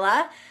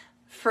formula,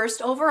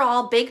 first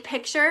overall, big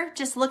picture,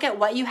 just look at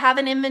what you have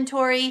in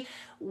inventory.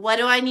 What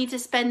do I need to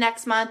spend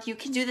next month? You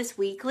can do this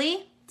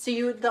weekly.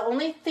 So the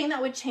only thing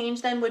that would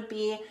change then would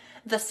be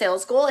the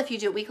sales goal. If you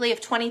do it weekly,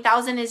 if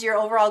 20,000 is your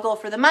overall goal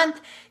for the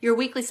month, your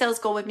weekly sales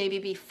goal would maybe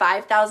be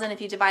 5,000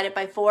 if you divide it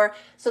by 4.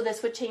 So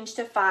this would change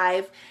to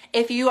 5.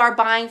 If you are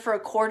buying for a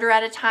quarter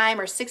at a time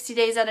or 60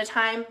 days at a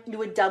time, you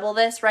would double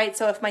this, right?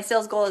 So if my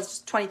sales goal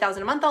is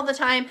 20,000 a month all the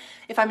time,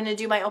 if I'm going to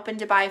do my open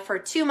to buy for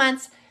 2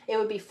 months, it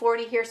would be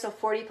 40 here. So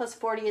 40 plus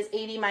 40 is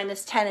 80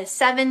 minus 10 is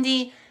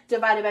 70.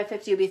 Divided by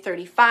 50 would be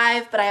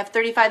 35. But I have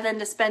 35 then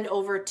to spend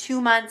over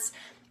 2 months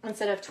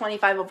instead of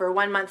 25 over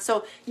 1 month.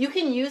 So you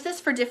can use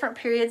this for different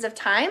periods of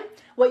time.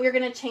 What you're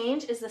going to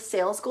change is the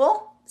sales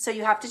goal. So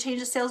you have to change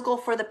the sales goal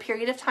for the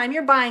period of time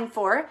you're buying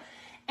for.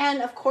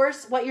 And of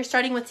course, what you're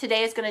starting with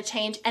today is going to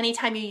change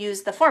anytime you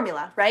use the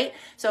formula, right?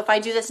 So if I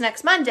do this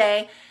next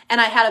Monday and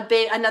I had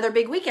another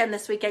big weekend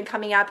this weekend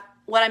coming up,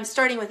 what I'm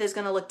starting with is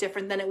going to look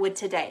different than it would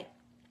today.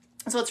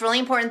 So it's really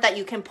important that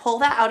you can pull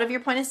that out of your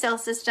point of sale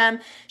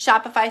system,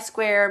 Shopify,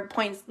 Square,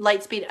 Points,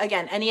 Lightspeed.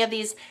 Again, any of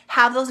these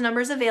have those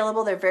numbers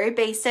available. They're very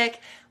basic.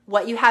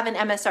 What you have in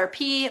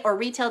MSRP or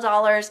retail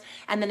dollars,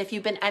 and then if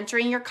you've been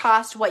entering your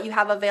cost, what you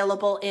have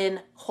available in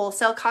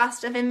wholesale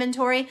cost of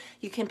inventory,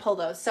 you can pull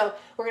those. So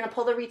we're going to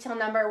pull the retail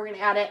number, we're going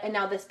to add it, and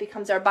now this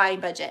becomes our buying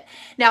budget.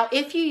 Now,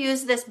 if you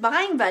use this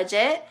buying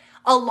budget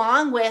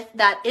along with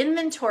that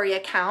inventory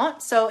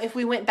account, so if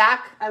we went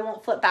back, I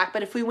won't flip back,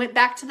 but if we went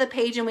back to the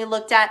page and we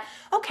looked at,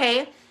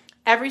 okay,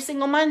 every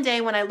single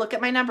Monday when I look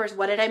at my numbers,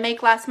 what did I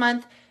make last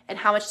month? And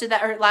how much did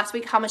that, or last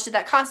week, how much did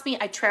that cost me?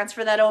 I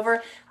transfer that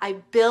over.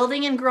 I'm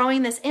building and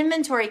growing this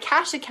inventory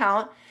cash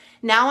account.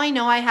 Now I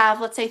know I have,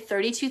 let's say,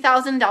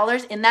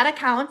 $32,000 in that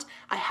account.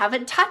 I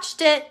haven't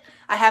touched it.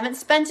 I haven't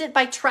spent it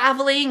by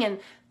traveling and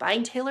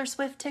buying Taylor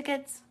Swift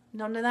tickets.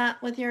 Don't do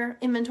that with your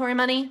inventory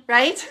money,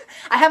 right?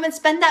 I haven't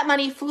spent that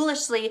money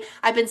foolishly.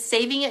 I've been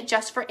saving it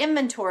just for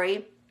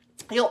inventory.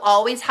 You'll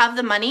always have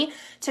the money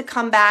to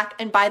come back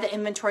and buy the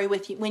inventory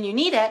with you when you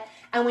need it.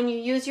 And when you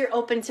use your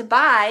open to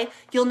buy,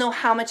 you'll know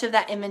how much of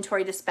that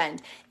inventory to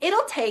spend.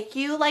 It'll take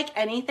you like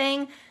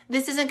anything.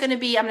 This isn't going to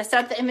be, I'm going to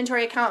set up the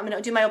inventory account. I'm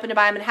going to do my open to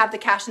buy. I'm going to have the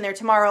cash in there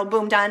tomorrow.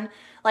 Boom, done.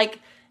 Like,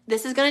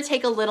 this is going to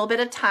take a little bit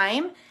of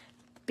time.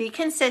 Be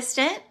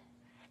consistent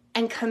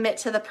and commit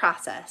to the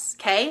process,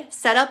 okay?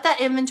 Set up that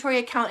inventory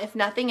account if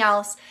nothing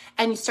else,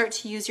 and you start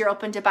to use your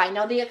open to buy.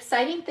 Now, the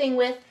exciting thing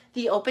with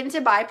the open to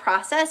buy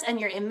process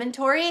and your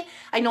inventory,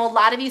 I know a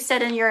lot of you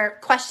said in your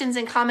questions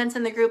and comments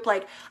in the group,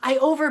 like, I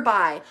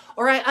overbuy,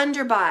 or I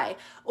underbuy,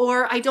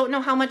 or I don't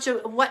know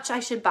what I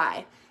should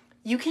buy.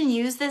 You can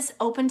use this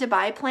open to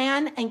buy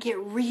plan and get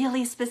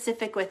really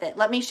specific with it.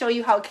 Let me show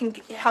you how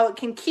it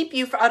can keep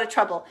you out of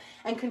trouble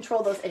and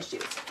control those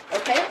issues.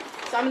 Okay?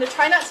 So I'm going to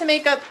try not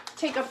to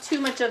take up too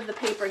much of the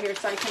paper here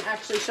so I can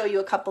actually show you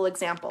a couple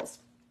examples.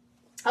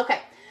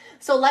 Okay.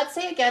 So let's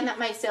say again that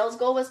my sales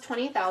goal was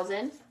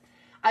 20,000.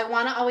 I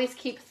want to always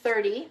keep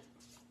 30,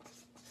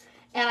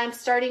 and I'm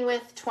starting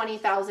with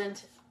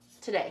 20,000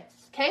 today.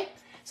 Okay?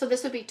 So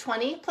this would be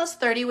 20 plus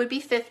 30 would be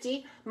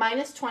 50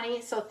 minus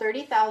 20. So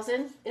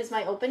 30,000 is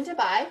my open to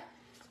buy.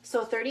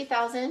 So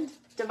 30,000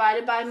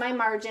 divided by my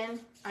margin,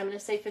 I'm going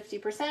to say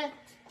 50%.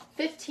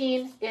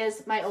 15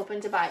 is my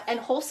open to buy. And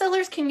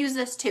wholesalers can use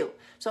this too.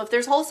 So if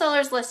there's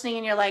wholesalers listening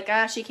and you're like,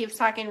 she keeps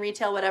talking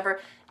retail, whatever,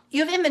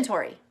 you have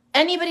inventory.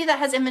 Anybody that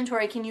has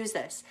inventory can use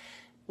this.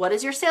 What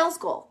is your sales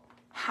goal?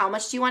 How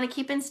much do you want to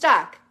keep in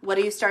stock? What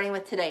are you starting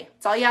with today?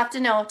 It's all you have to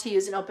know to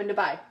use an open to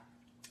buy.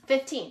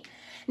 15.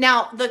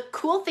 Now, the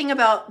cool thing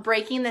about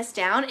breaking this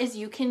down is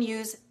you can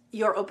use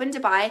your open to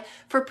buy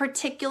for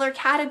particular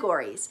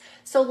categories.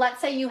 So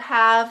let's say you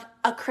have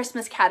a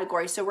Christmas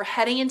category. So we're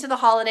heading into the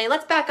holiday.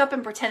 Let's back up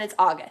and pretend it's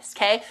August,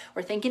 okay?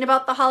 We're thinking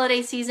about the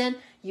holiday season.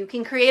 You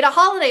can create a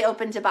holiday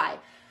open to buy.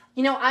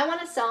 You know, I want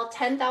to sell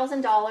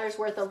 $10,000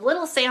 worth of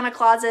little Santa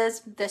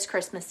Clauses this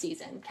Christmas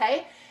season,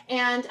 okay?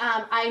 And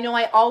I know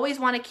I always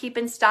want to keep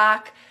in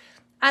stock,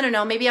 I don't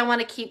know, maybe I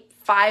want to keep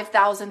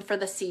 5,000 for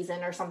the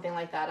season or something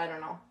like that. I don't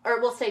know. Or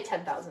we'll say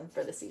 10,000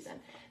 for the season.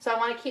 So I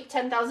want to keep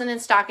 10,000 in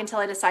stock until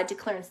I decide to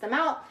clearance them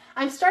out.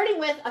 I'm starting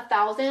with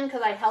 1,000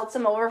 because I held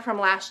some over from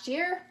last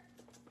year.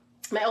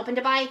 My open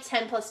to buy,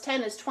 10 plus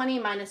 10 is 20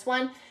 minus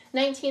 1,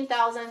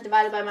 19,000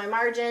 divided by my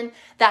margin.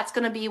 That's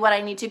going to be what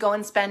I need to go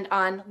and spend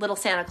on little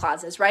Santa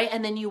Clauses, right?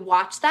 And then you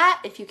watch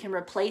that. If you can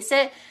replace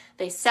it,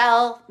 they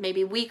sell.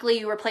 Maybe weekly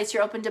you replace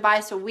your open to buy.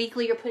 So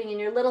weekly you're putting in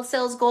your little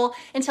sales goal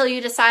until you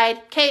decide,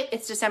 okay,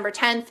 it's December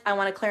 10th. I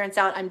want to clearance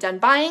out. I'm done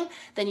buying.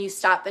 Then you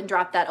stop and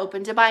drop that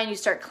open to buy and you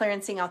start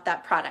clearancing out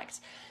that product.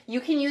 You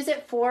can use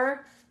it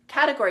for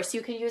categories. So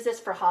you can use this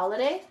for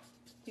holiday.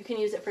 You can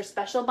use it for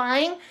special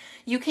buying.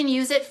 You can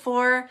use it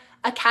for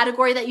a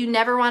category that you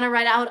never want to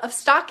run out of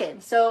stock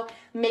in. So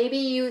maybe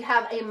you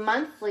have a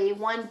monthly,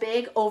 one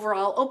big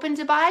overall open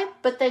to buy,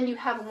 but then you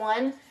have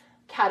one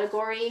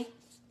category.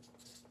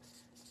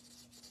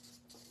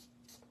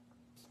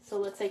 So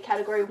let's say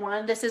category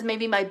 1, this is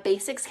maybe my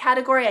basics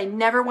category. I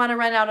never want to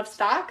run out of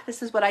stock.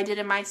 This is what I did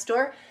in my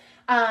store.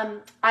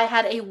 I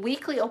had a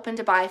weekly open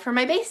to buy for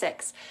my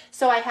basics.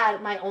 So I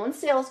had my own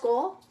sales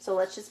goal. So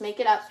let's just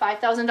make it up,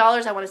 $5,000.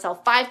 I want to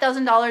sell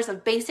 $5,000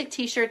 of basic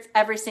t-shirts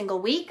every single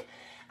week.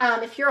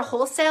 If you're a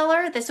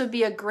wholesaler, this would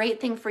be a great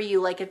thing for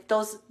you. Like if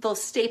those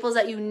staples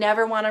that you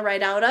never want to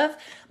write out of,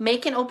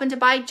 make an open to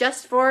buy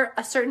just for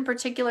a certain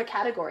particular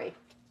category.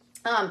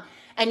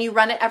 And you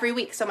run it every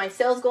week. So my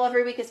sales goal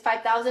every week is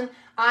 $5,000.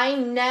 I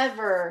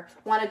never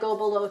want to go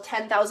below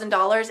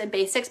 $10,000 in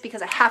basics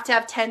because I have to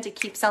have 10 to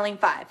keep selling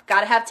 5.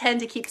 Got to have 10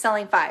 to keep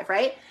selling 5,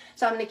 right?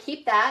 So I'm going to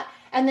keep that.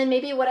 And then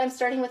maybe what I'm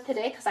starting with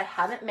today, because I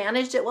haven't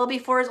managed it well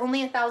before, is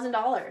only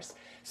 $1,000.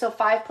 So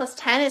 5 plus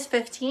 10 is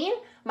 15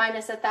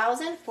 minus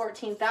 1,000,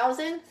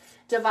 14,000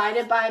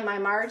 divided by my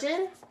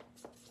margin.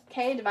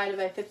 Okay, divided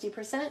by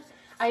 50%.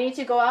 I need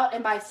to go out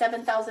and buy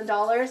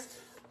 $7,000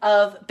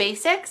 of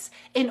basics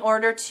in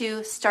order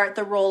to start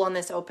the roll on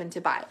this open to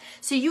buy.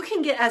 So you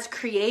can get as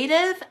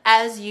creative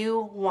as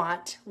you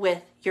want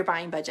with your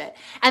buying budget.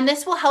 And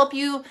this will help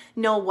you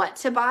know what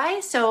to buy.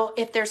 So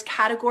if there's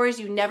categories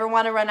you never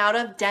want to run out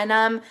of,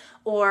 denim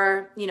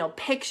or,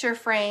 picture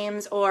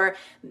frames or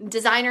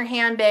designer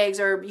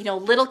handbags or,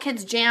 little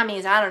kids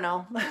jammies, I don't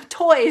know,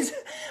 toys,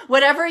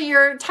 whatever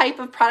your type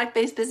of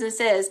product-based business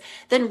is,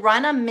 then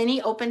run a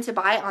mini open to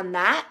buy on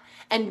that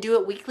and do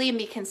it weekly and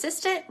be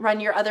consistent.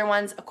 Run your other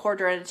ones a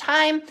quarter at a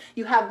time.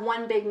 You have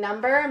one big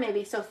number,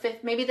 maybe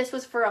this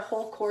was for a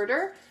whole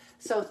quarter,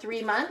 so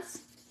 3 months.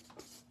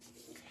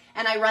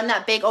 And I run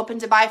that big open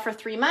to buy for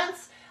 3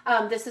 months.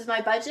 This is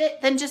my budget.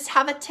 Then just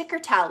have a ticker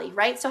tally,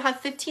 right? So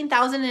have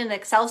 15,000 in an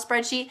Excel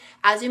spreadsheet.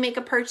 As you make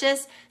a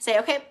purchase, say,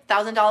 okay,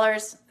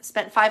 $1,000,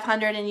 spent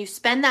 500, and you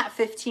spend that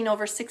 15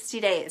 over 60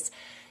 days.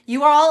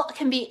 You all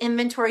can be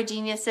inventory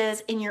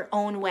geniuses in your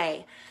own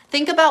way.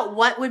 Think about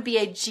what would be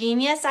a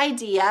genius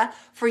idea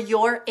for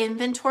your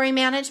inventory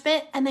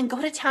management and then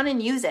go to town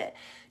and use it.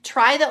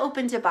 Try the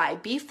open to buy.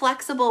 Be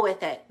flexible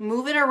with it.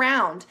 Move it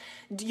around.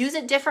 Use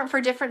it different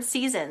for different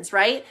seasons,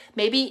 right?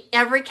 Maybe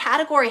every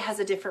category has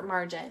a different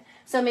margin.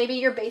 So maybe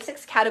your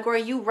basics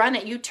category, you run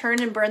it, you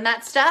turn and burn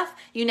that stuff.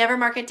 You never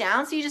mark it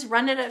down, so you just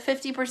run it at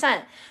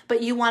 50%.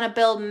 But you want to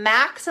build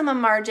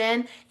maximum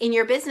margin in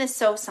your business,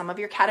 so some of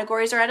your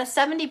categories are at a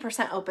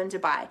 70% open to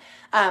buy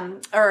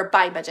or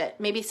buy budget.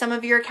 Maybe some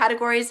of your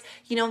categories,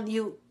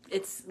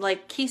 it's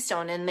like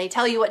Keystone and they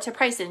tell you what to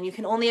price it and you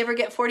can only ever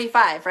get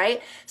 45,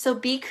 right? So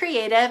be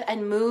creative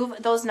and move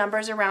those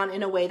numbers around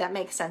in a way that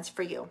makes sense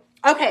for you.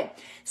 Okay,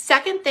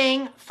 second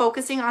thing,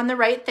 focusing on the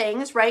right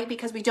things, right?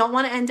 Because we don't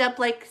want to end up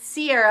like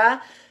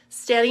Sierra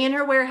standing in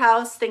her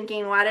warehouse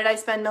thinking, why did I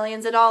spend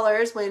millions of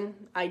dollars when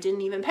I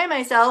didn't even pay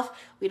myself?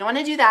 We don't want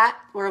to do that.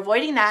 We're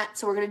avoiding that.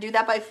 So we're going to do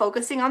that by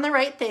focusing on the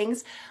right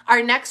things.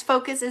 Our next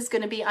focus is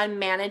going to be on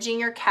managing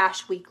your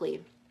cash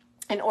weekly.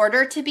 In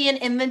order to be an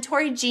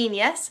inventory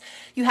genius,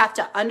 you have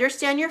to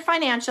understand your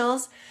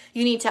financials.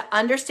 You need to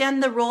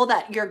understand the role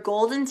that your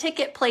golden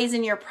ticket plays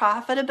in your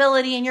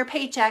profitability and your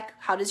paycheck.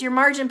 How does your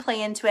margin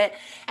play into it?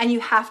 And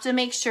you have to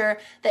make sure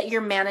that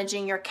you're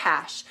managing your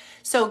cash.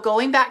 So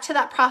going back to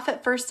that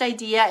profit first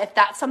idea, if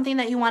that's something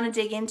that you want to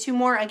dig into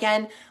more,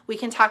 again, we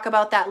can talk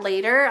about that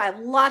later. I have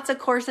lots of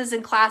courses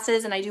and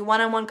classes and I do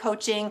one-on-one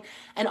coaching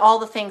and all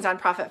the things on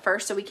profit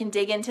first, so we can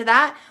dig into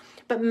that.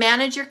 But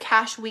manage your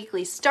cash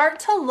weekly.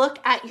 Start to look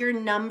at your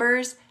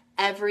numbers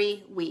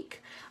every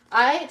week.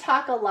 I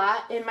talk a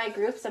lot in my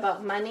groups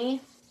about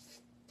Money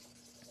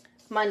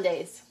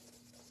Mondays.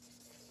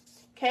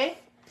 Okay?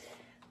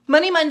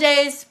 Money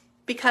Mondays,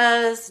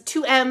 because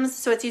 2 M's,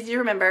 so it's easy to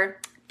remember,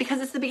 because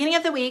it's the beginning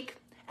of the week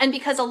and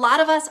because a lot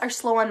of us are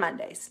slow on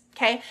Mondays.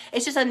 Okay?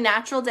 It's just a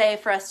natural day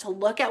for us to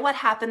look at what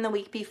happened the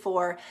week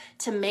before,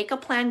 to make a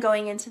plan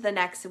going into the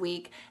next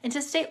week, and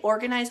to stay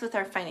organized with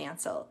our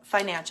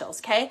financials.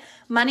 Okay?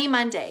 Money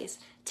Mondays.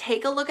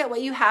 Take a look at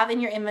what you have in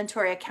your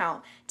inventory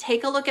account.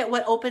 Take a look at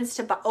what open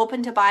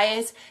to buy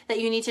is that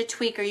you need to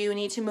tweak or you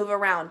need to move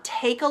around.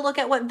 Take a look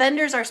at what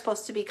vendors are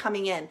supposed to be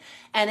coming in.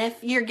 And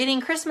if you're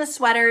getting Christmas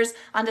sweaters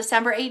on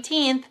December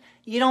 18th,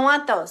 you don't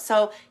want those.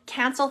 So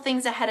cancel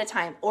things ahead of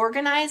time.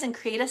 Organize and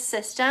create a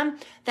system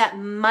that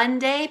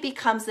Monday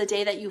becomes the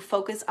day that you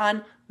focus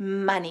on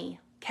money.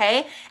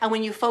 Okay? And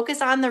when you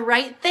focus on the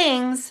right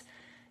things,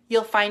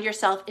 you'll find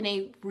yourself in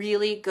a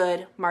really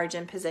good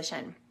margin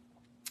position.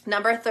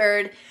 Number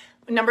three,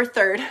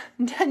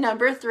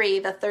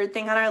 the third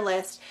thing on our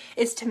list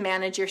is to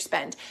manage your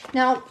spend.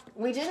 Now,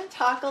 we didn't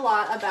talk a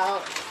lot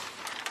about,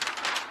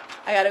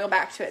 I got to go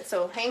back to it,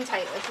 so hang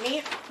tight with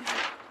me.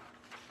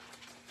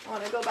 I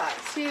want to go back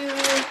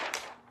to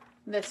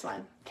this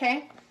one,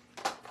 okay?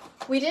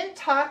 We didn't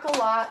talk a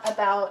lot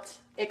about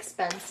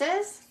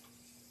expenses.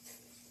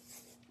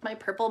 My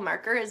purple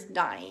marker is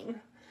dying.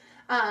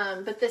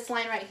 But this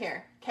line right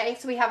here, okay?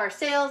 So we have our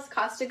sales,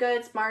 cost of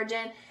goods,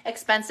 margin,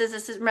 expenses.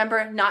 This is,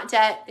 remember, not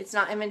debt. It's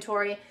not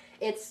inventory.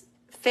 It's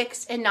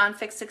fixed and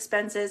non-fixed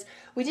expenses.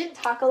 We didn't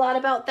talk a lot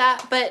about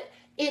that, but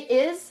it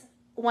is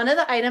one of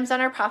the items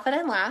on our profit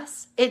and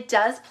loss. It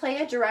does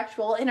play a direct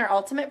role in our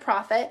ultimate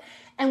profit,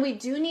 and we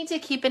do need to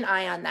keep an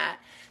eye on that.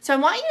 So I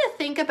want you to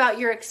think about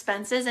your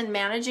expenses and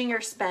managing your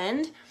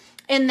spend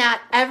in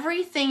that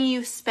everything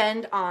you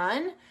spend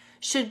on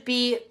should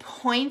be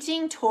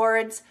pointing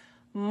towards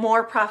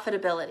more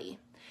profitability.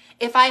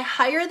 If I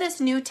hire this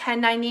new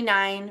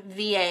 1099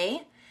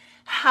 VA,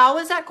 how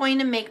is that going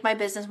to make my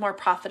business more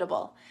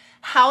profitable?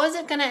 How is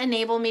it going to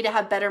enable me to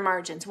have better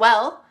margins?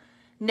 Well,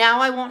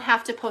 now I won't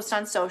have to post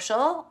on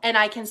social and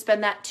I can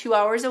spend that 2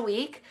 hours a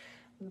week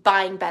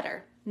buying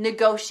better,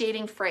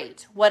 negotiating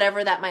freight,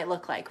 whatever that might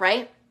look like,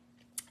 right?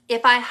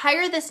 If I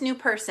hire this new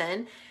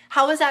person,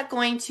 how is that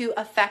going to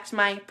affect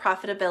my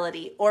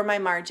profitability or my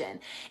margin?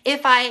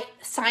 If I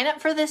sign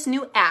up for this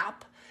new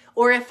app,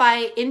 or if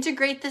I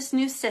integrate this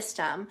new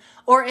system,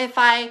 or if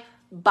I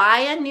buy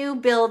a new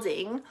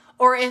building,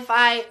 or if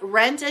I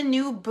rent a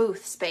new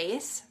booth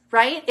space,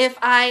 right? If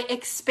I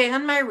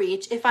expand my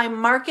reach, if I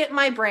market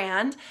my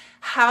brand,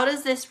 how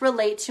does this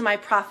relate to my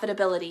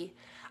profitability?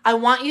 I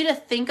want you to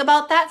think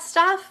about that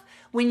stuff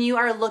when you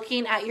are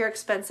looking at your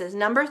expenses.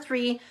 Number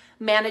 3,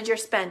 manage your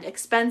spend.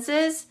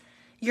 Expenses,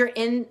 your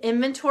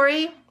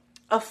inventory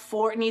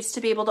needs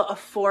to be able to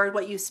afford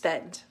what you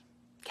spend.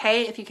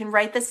 Okay, if you can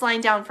write this line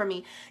down for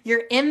me,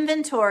 your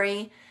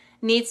inventory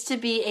needs to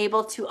be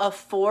able to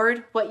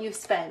afford what you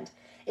spend.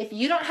 If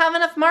you don't have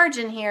enough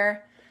margin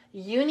here,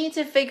 you need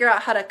to figure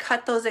out how to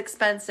cut those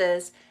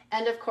expenses.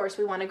 And of course,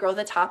 we want to grow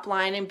the top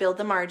line and build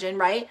the margin,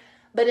 right?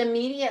 But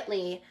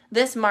immediately,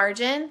 this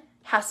margin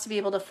has to be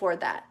able to afford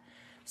that.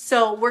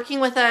 So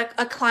working with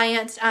a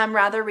client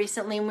rather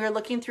recently, and we were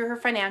looking through her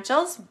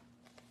financials,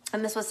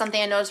 and this was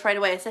something I noticed right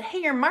away. I said, hey,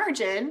 your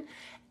margin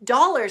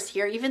dollars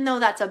here, even though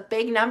that's a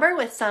big number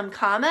with some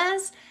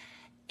commas,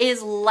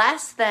 is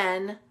less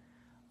than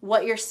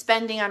what you're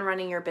spending on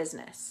running your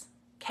business.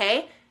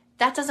 Okay?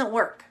 That doesn't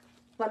work.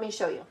 Let me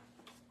show you.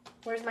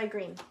 Where's my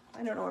green?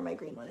 I don't know where my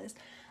green one is.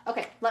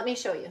 Okay, let me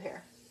show you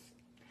here.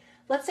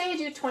 Let's say I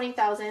do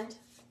 $20,000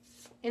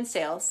 in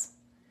sales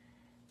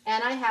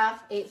and I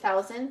have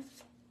 $8,000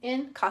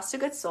 in cost of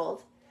goods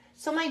sold.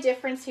 So my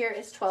difference here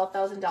is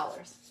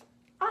 $12,000.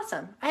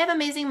 Awesome. I have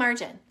amazing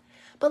margin.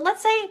 But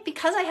let's say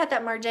because I had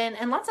that margin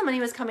and lots of money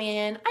was coming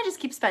in, I just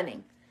keep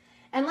spending.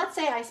 And let's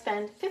say I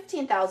spend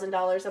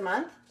 $15,000 a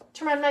month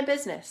to run my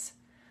business.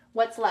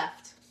 What's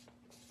left?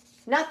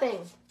 Nothing.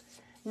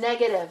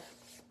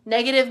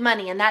 Negative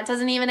money, and that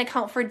doesn't even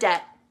account for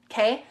debt,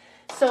 okay?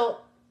 So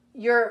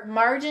your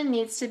margin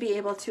needs to be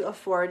able to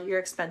afford your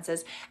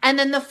expenses. And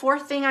then the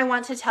fourth thing I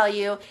want to tell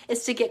you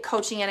is to get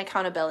coaching and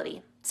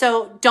accountability.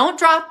 So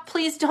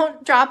please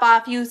don't drop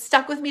off. You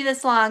stuck with me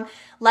this long.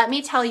 Let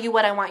me tell you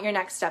what I want your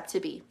next step to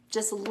be.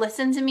 Just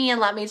listen to me and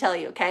let me tell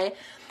you, okay?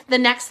 The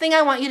next thing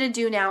I want you to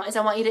do now is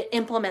I want you to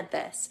implement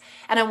this.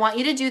 And I want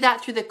you to do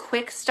that through the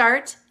Quick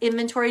Start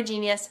Inventory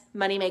Genius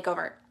Money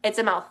Makeover. It's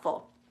a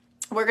mouthful.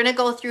 We're going to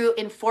go through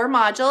in 4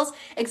 modules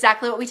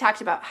exactly what we talked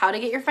about: how to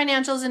get your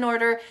financials in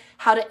order,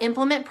 how to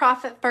implement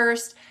profit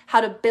first, how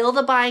to build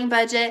a buying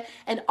budget,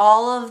 and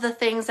all of the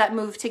things that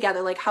move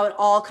together, like how it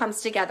all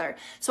comes together.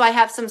 So I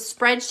have some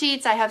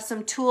spreadsheets, I have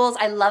some tools.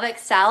 I love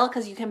Excel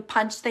because you can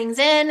punch things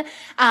in.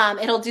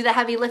 It'll do the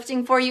heavy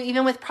lifting for you.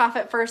 Even with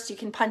profit first, you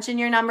can punch in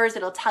your numbers.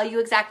 It'll tell you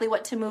exactly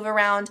what to move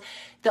around.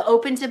 The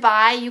open to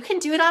buy, you can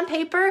do it on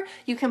paper.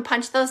 You can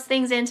punch those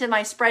things into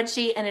my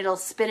spreadsheet and it'll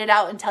spit it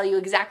out and tell you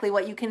exactly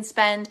what you can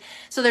spend.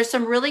 So there's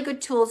some really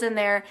good tools in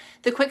there.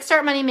 The Quick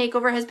Start Money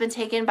Makeover has been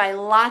taken by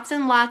lots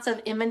and lots of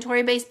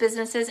inventory-based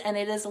businesses, and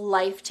it is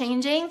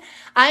life-changing.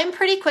 I'm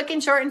pretty quick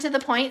and short and to the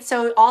point,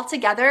 so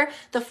altogether,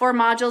 the 4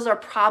 modules are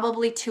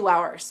probably 2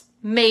 hours.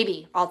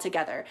 Maybe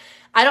altogether.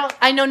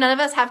 I know none of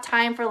us have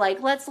time for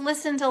let's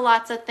listen to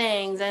lots of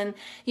things and,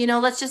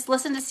 let's just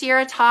listen to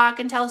Sierra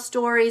talk and tell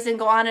stories and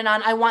go on and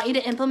on. I want you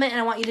to implement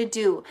and I want you to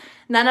do.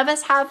 None of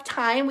us have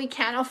time. We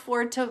can't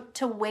afford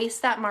to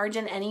waste that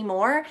margin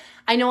anymore.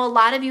 I know a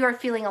lot of you are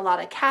feeling a lot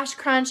of cash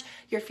crunch.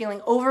 You're feeling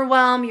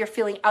overwhelmed. You're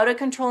feeling out of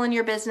control in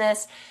your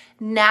business.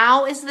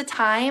 Now is the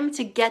time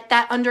to get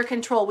that under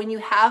control when you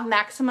have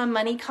maximum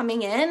money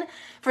coming in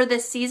for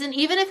this season,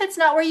 even if it's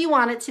not where you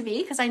want it to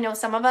be, because I know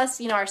some of us,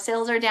 our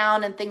sales are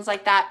down and things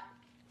like that,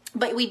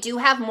 but we do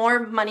have more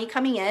money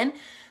coming in.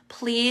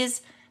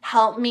 Please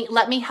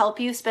let me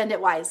help you spend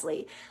it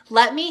wisely.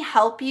 Let me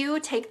help you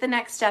take the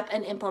next step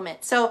and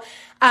implement. So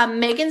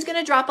Megan's going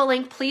to drop a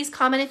link. Please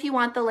comment if you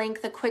want the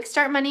link. The Quick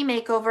Start Money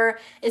Makeover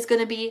is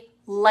going to be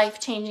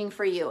life-changing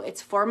for you.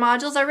 It's 4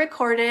 modules are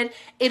recorded.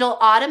 It'll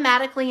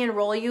automatically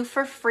enroll you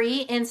for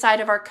free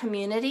inside of our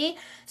community.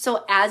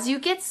 So as you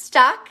get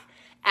stuck,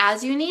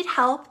 as you need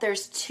help,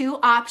 there's 2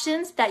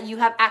 options that you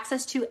have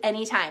access to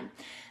anytime.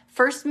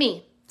 First,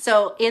 me.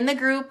 So in the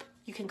group,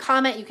 you can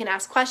comment, you can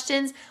ask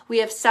questions. We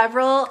have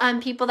several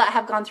people that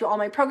have gone through all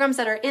my programs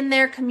that are in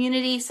there,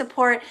 community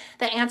support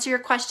that answer your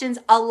questions.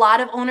 A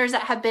lot of owners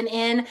that have been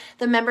in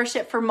the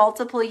membership for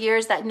multiple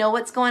years that know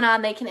what's going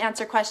on, they can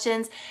answer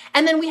questions.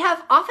 And then we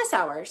have office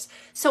hours.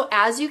 So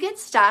as you get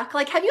stuck,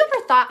 have you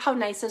ever thought how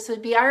nice this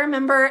would be? I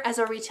remember as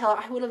a retailer,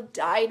 I would have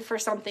died for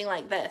something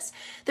like this.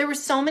 There were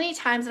so many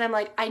times that I'm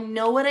like, I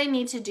know what I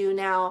need to do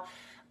now,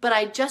 but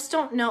I just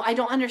don't know. I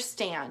don't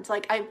understand.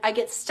 I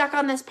get stuck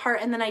on this part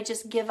and then I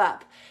just give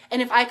up.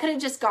 And if I could have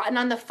just gotten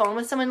on the phone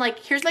with someone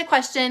here's my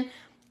question,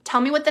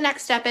 tell me what the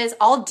next step is,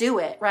 I'll do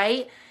it,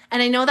 right?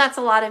 And I know that's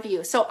a lot of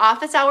you. So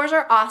office hours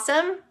are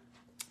awesome.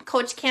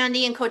 Coach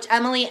Candy and Coach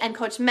Emily and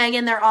Coach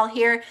Megan, they're all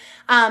here.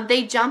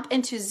 They jump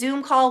into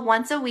Zoom call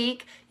once a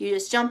week. You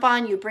just jump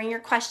on, you bring your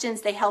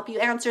questions, they help you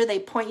answer, they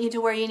point you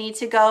to where you need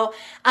to go.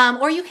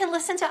 Or you can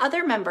listen to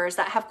other members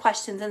that have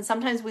questions, and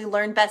sometimes we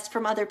learn best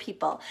from other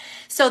people.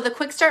 So the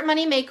Quick Start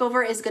Money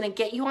Makeover is going to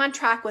get you on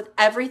track with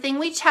everything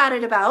we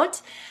chatted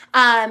about,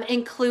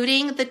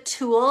 including the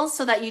tools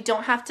so that you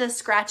don't have to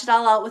scratch it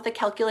all out with a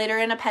calculator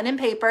and a pen and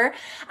paper.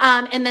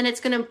 And then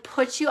it's going to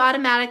put you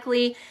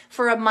automatically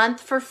for a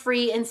month for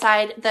free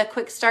inside the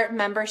Quick Start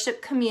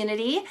membership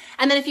community.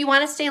 And then if you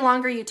want to stay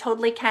longer, you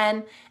totally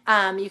can.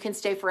 You can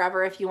stay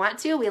forever if you want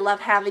to. We love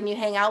having you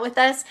hang out with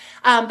us.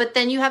 But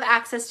then you have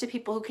access to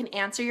people who can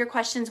answer your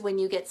questions when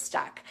you get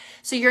stuck.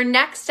 So your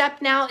next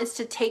step now is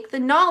to take the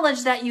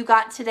knowledge that you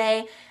got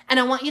today, and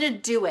I want you to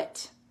do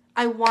it.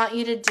 I want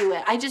you to do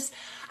it.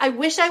 I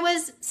wish I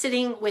was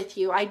sitting with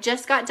you. I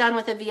just got done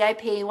with a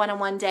VIP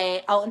one-on-one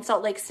day out in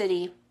Salt Lake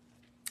City,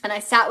 and I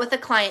sat with a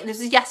client. This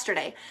was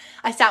yesterday.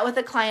 I sat with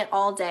a client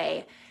all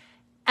day.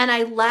 And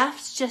I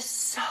left just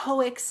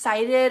so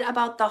excited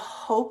about the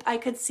hope I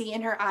could see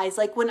in her eyes.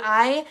 When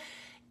I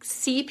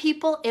see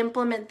people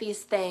implement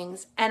these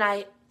things and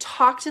I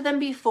talk to them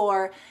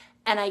before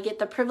and I get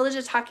the privilege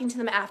of talking to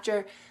them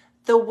after,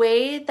 the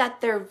way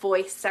that their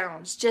voice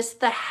sounds, just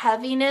the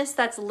heaviness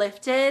that's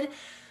lifted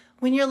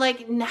when you're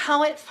like,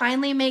 now it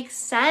finally makes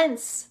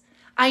sense.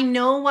 I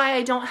know why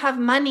I don't have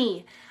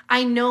money.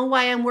 I know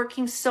why I'm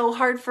working so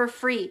hard for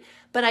free,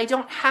 but I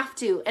don't have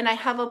to, and I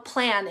have a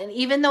plan. And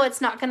even though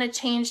it's not going to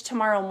change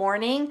tomorrow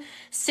morning,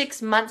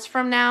 6 months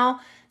from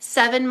now,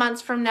 7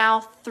 months from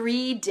now,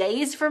 3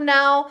 days from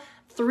now,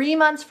 3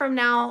 months from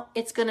now,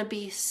 it's going to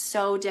be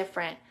so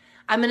different.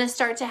 I'm going to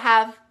start to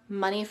have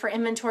money for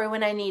inventory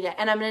when I need it,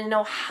 and I'm going to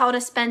know how to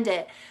spend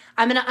it.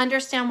 I'm going to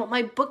understand what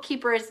my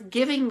bookkeeper is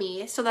giving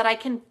me so that I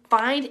can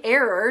find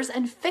errors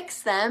and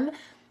fix them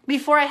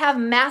before I have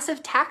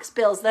massive tax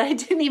bills that I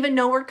didn't even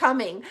know were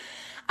coming.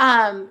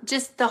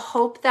 Just the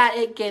hope that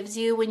it gives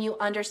you when you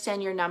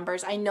understand your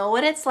numbers. I know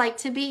what it's like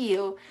to be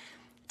you,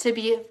 to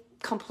be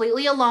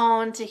completely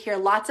alone, to hear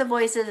lots of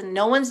voices and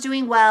no one's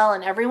doing well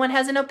and everyone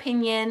has an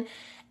opinion,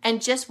 and I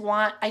just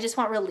want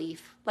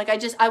relief. Like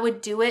I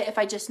would do it if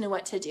I just knew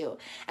what to do.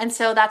 And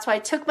so that's why I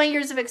took my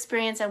years of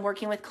experience and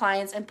working with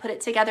clients and put it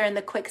together in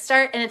the quick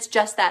start. And it's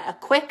just that, a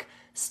quick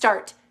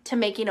start to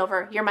making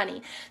over your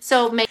money.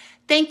 So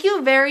thank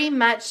you very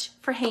much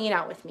for hanging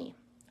out with me.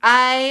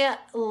 I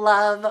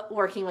love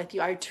working with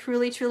you. I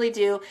truly, truly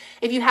do.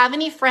 If you have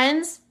any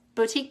friends,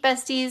 boutique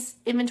besties,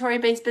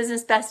 inventory-based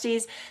business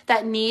besties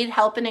that need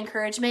help and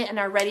encouragement and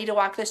are ready to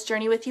walk this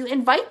journey with you,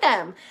 invite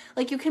them.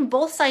 Like, you can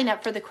both sign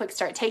up for the quick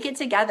start. Take it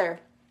together.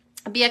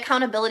 Be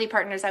accountability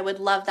partners. I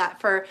would love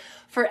that for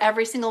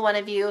every single one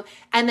of you.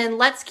 And then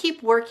let's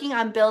keep working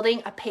on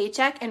building a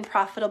paycheck and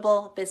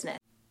profitable business.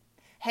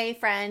 Hey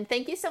friend,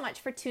 thank you so much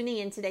for tuning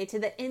in today to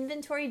the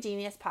Inventory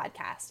Genius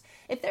podcast.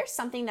 If there's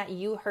something that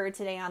you heard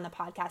today on the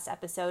podcast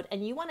episode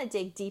and you want to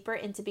dig deeper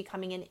into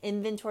becoming an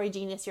inventory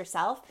genius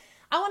yourself,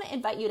 I want to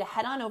invite you to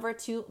head on over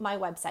to my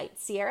website,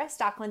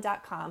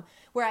 sierrastocklin.com,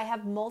 where I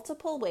have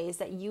multiple ways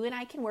that you and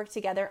I can work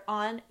together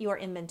on your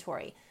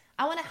inventory.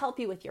 I want to help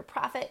you with your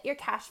profit, your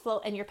cash flow,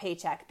 and your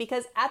paycheck,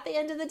 because at the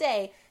end of the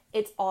day,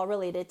 it's all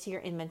related to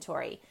your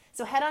inventory.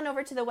 So head on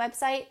over to the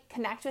website,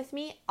 connect with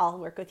me. I'll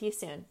work with you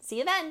soon. See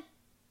you then.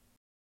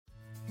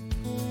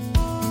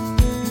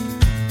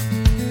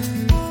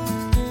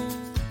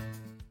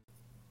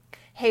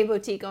 Hey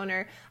boutique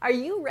owner, are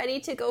you ready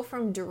to go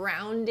from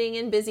drowning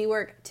in busy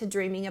work to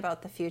dreaming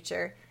about the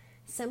future?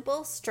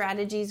 Simple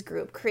Strategies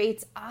Group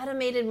creates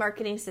automated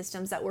marketing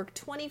systems that work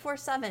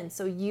 24/7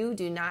 so you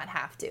do not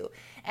have to.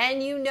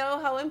 And you know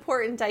how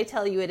important I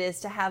tell you it is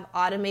to have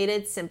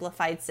automated,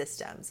 simplified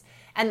systems.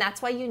 And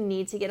that's why you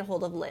need to get a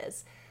hold of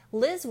Liz.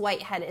 Liz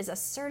Whitehead is a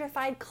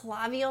certified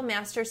Klaviyo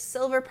Master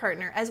Silver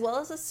partner as well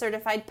as a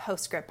certified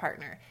Postscript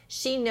partner.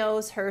 She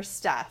knows her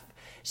stuff.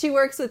 She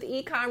works with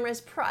e-commerce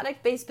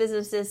product-based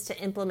businesses to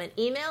implement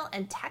email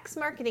and text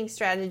marketing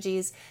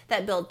strategies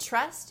that build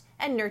trust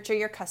and nurture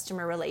your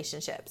customer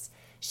relationships.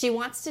 She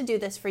wants to do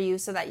this for you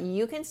so that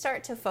you can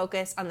start to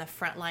focus on the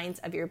front lines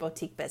of your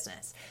boutique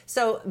business.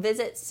 So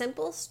visit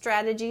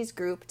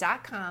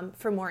simplestrategiesgroup.com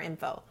for more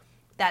info.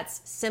 That's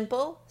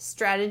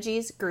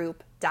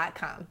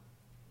simplestrategiesgroup.com.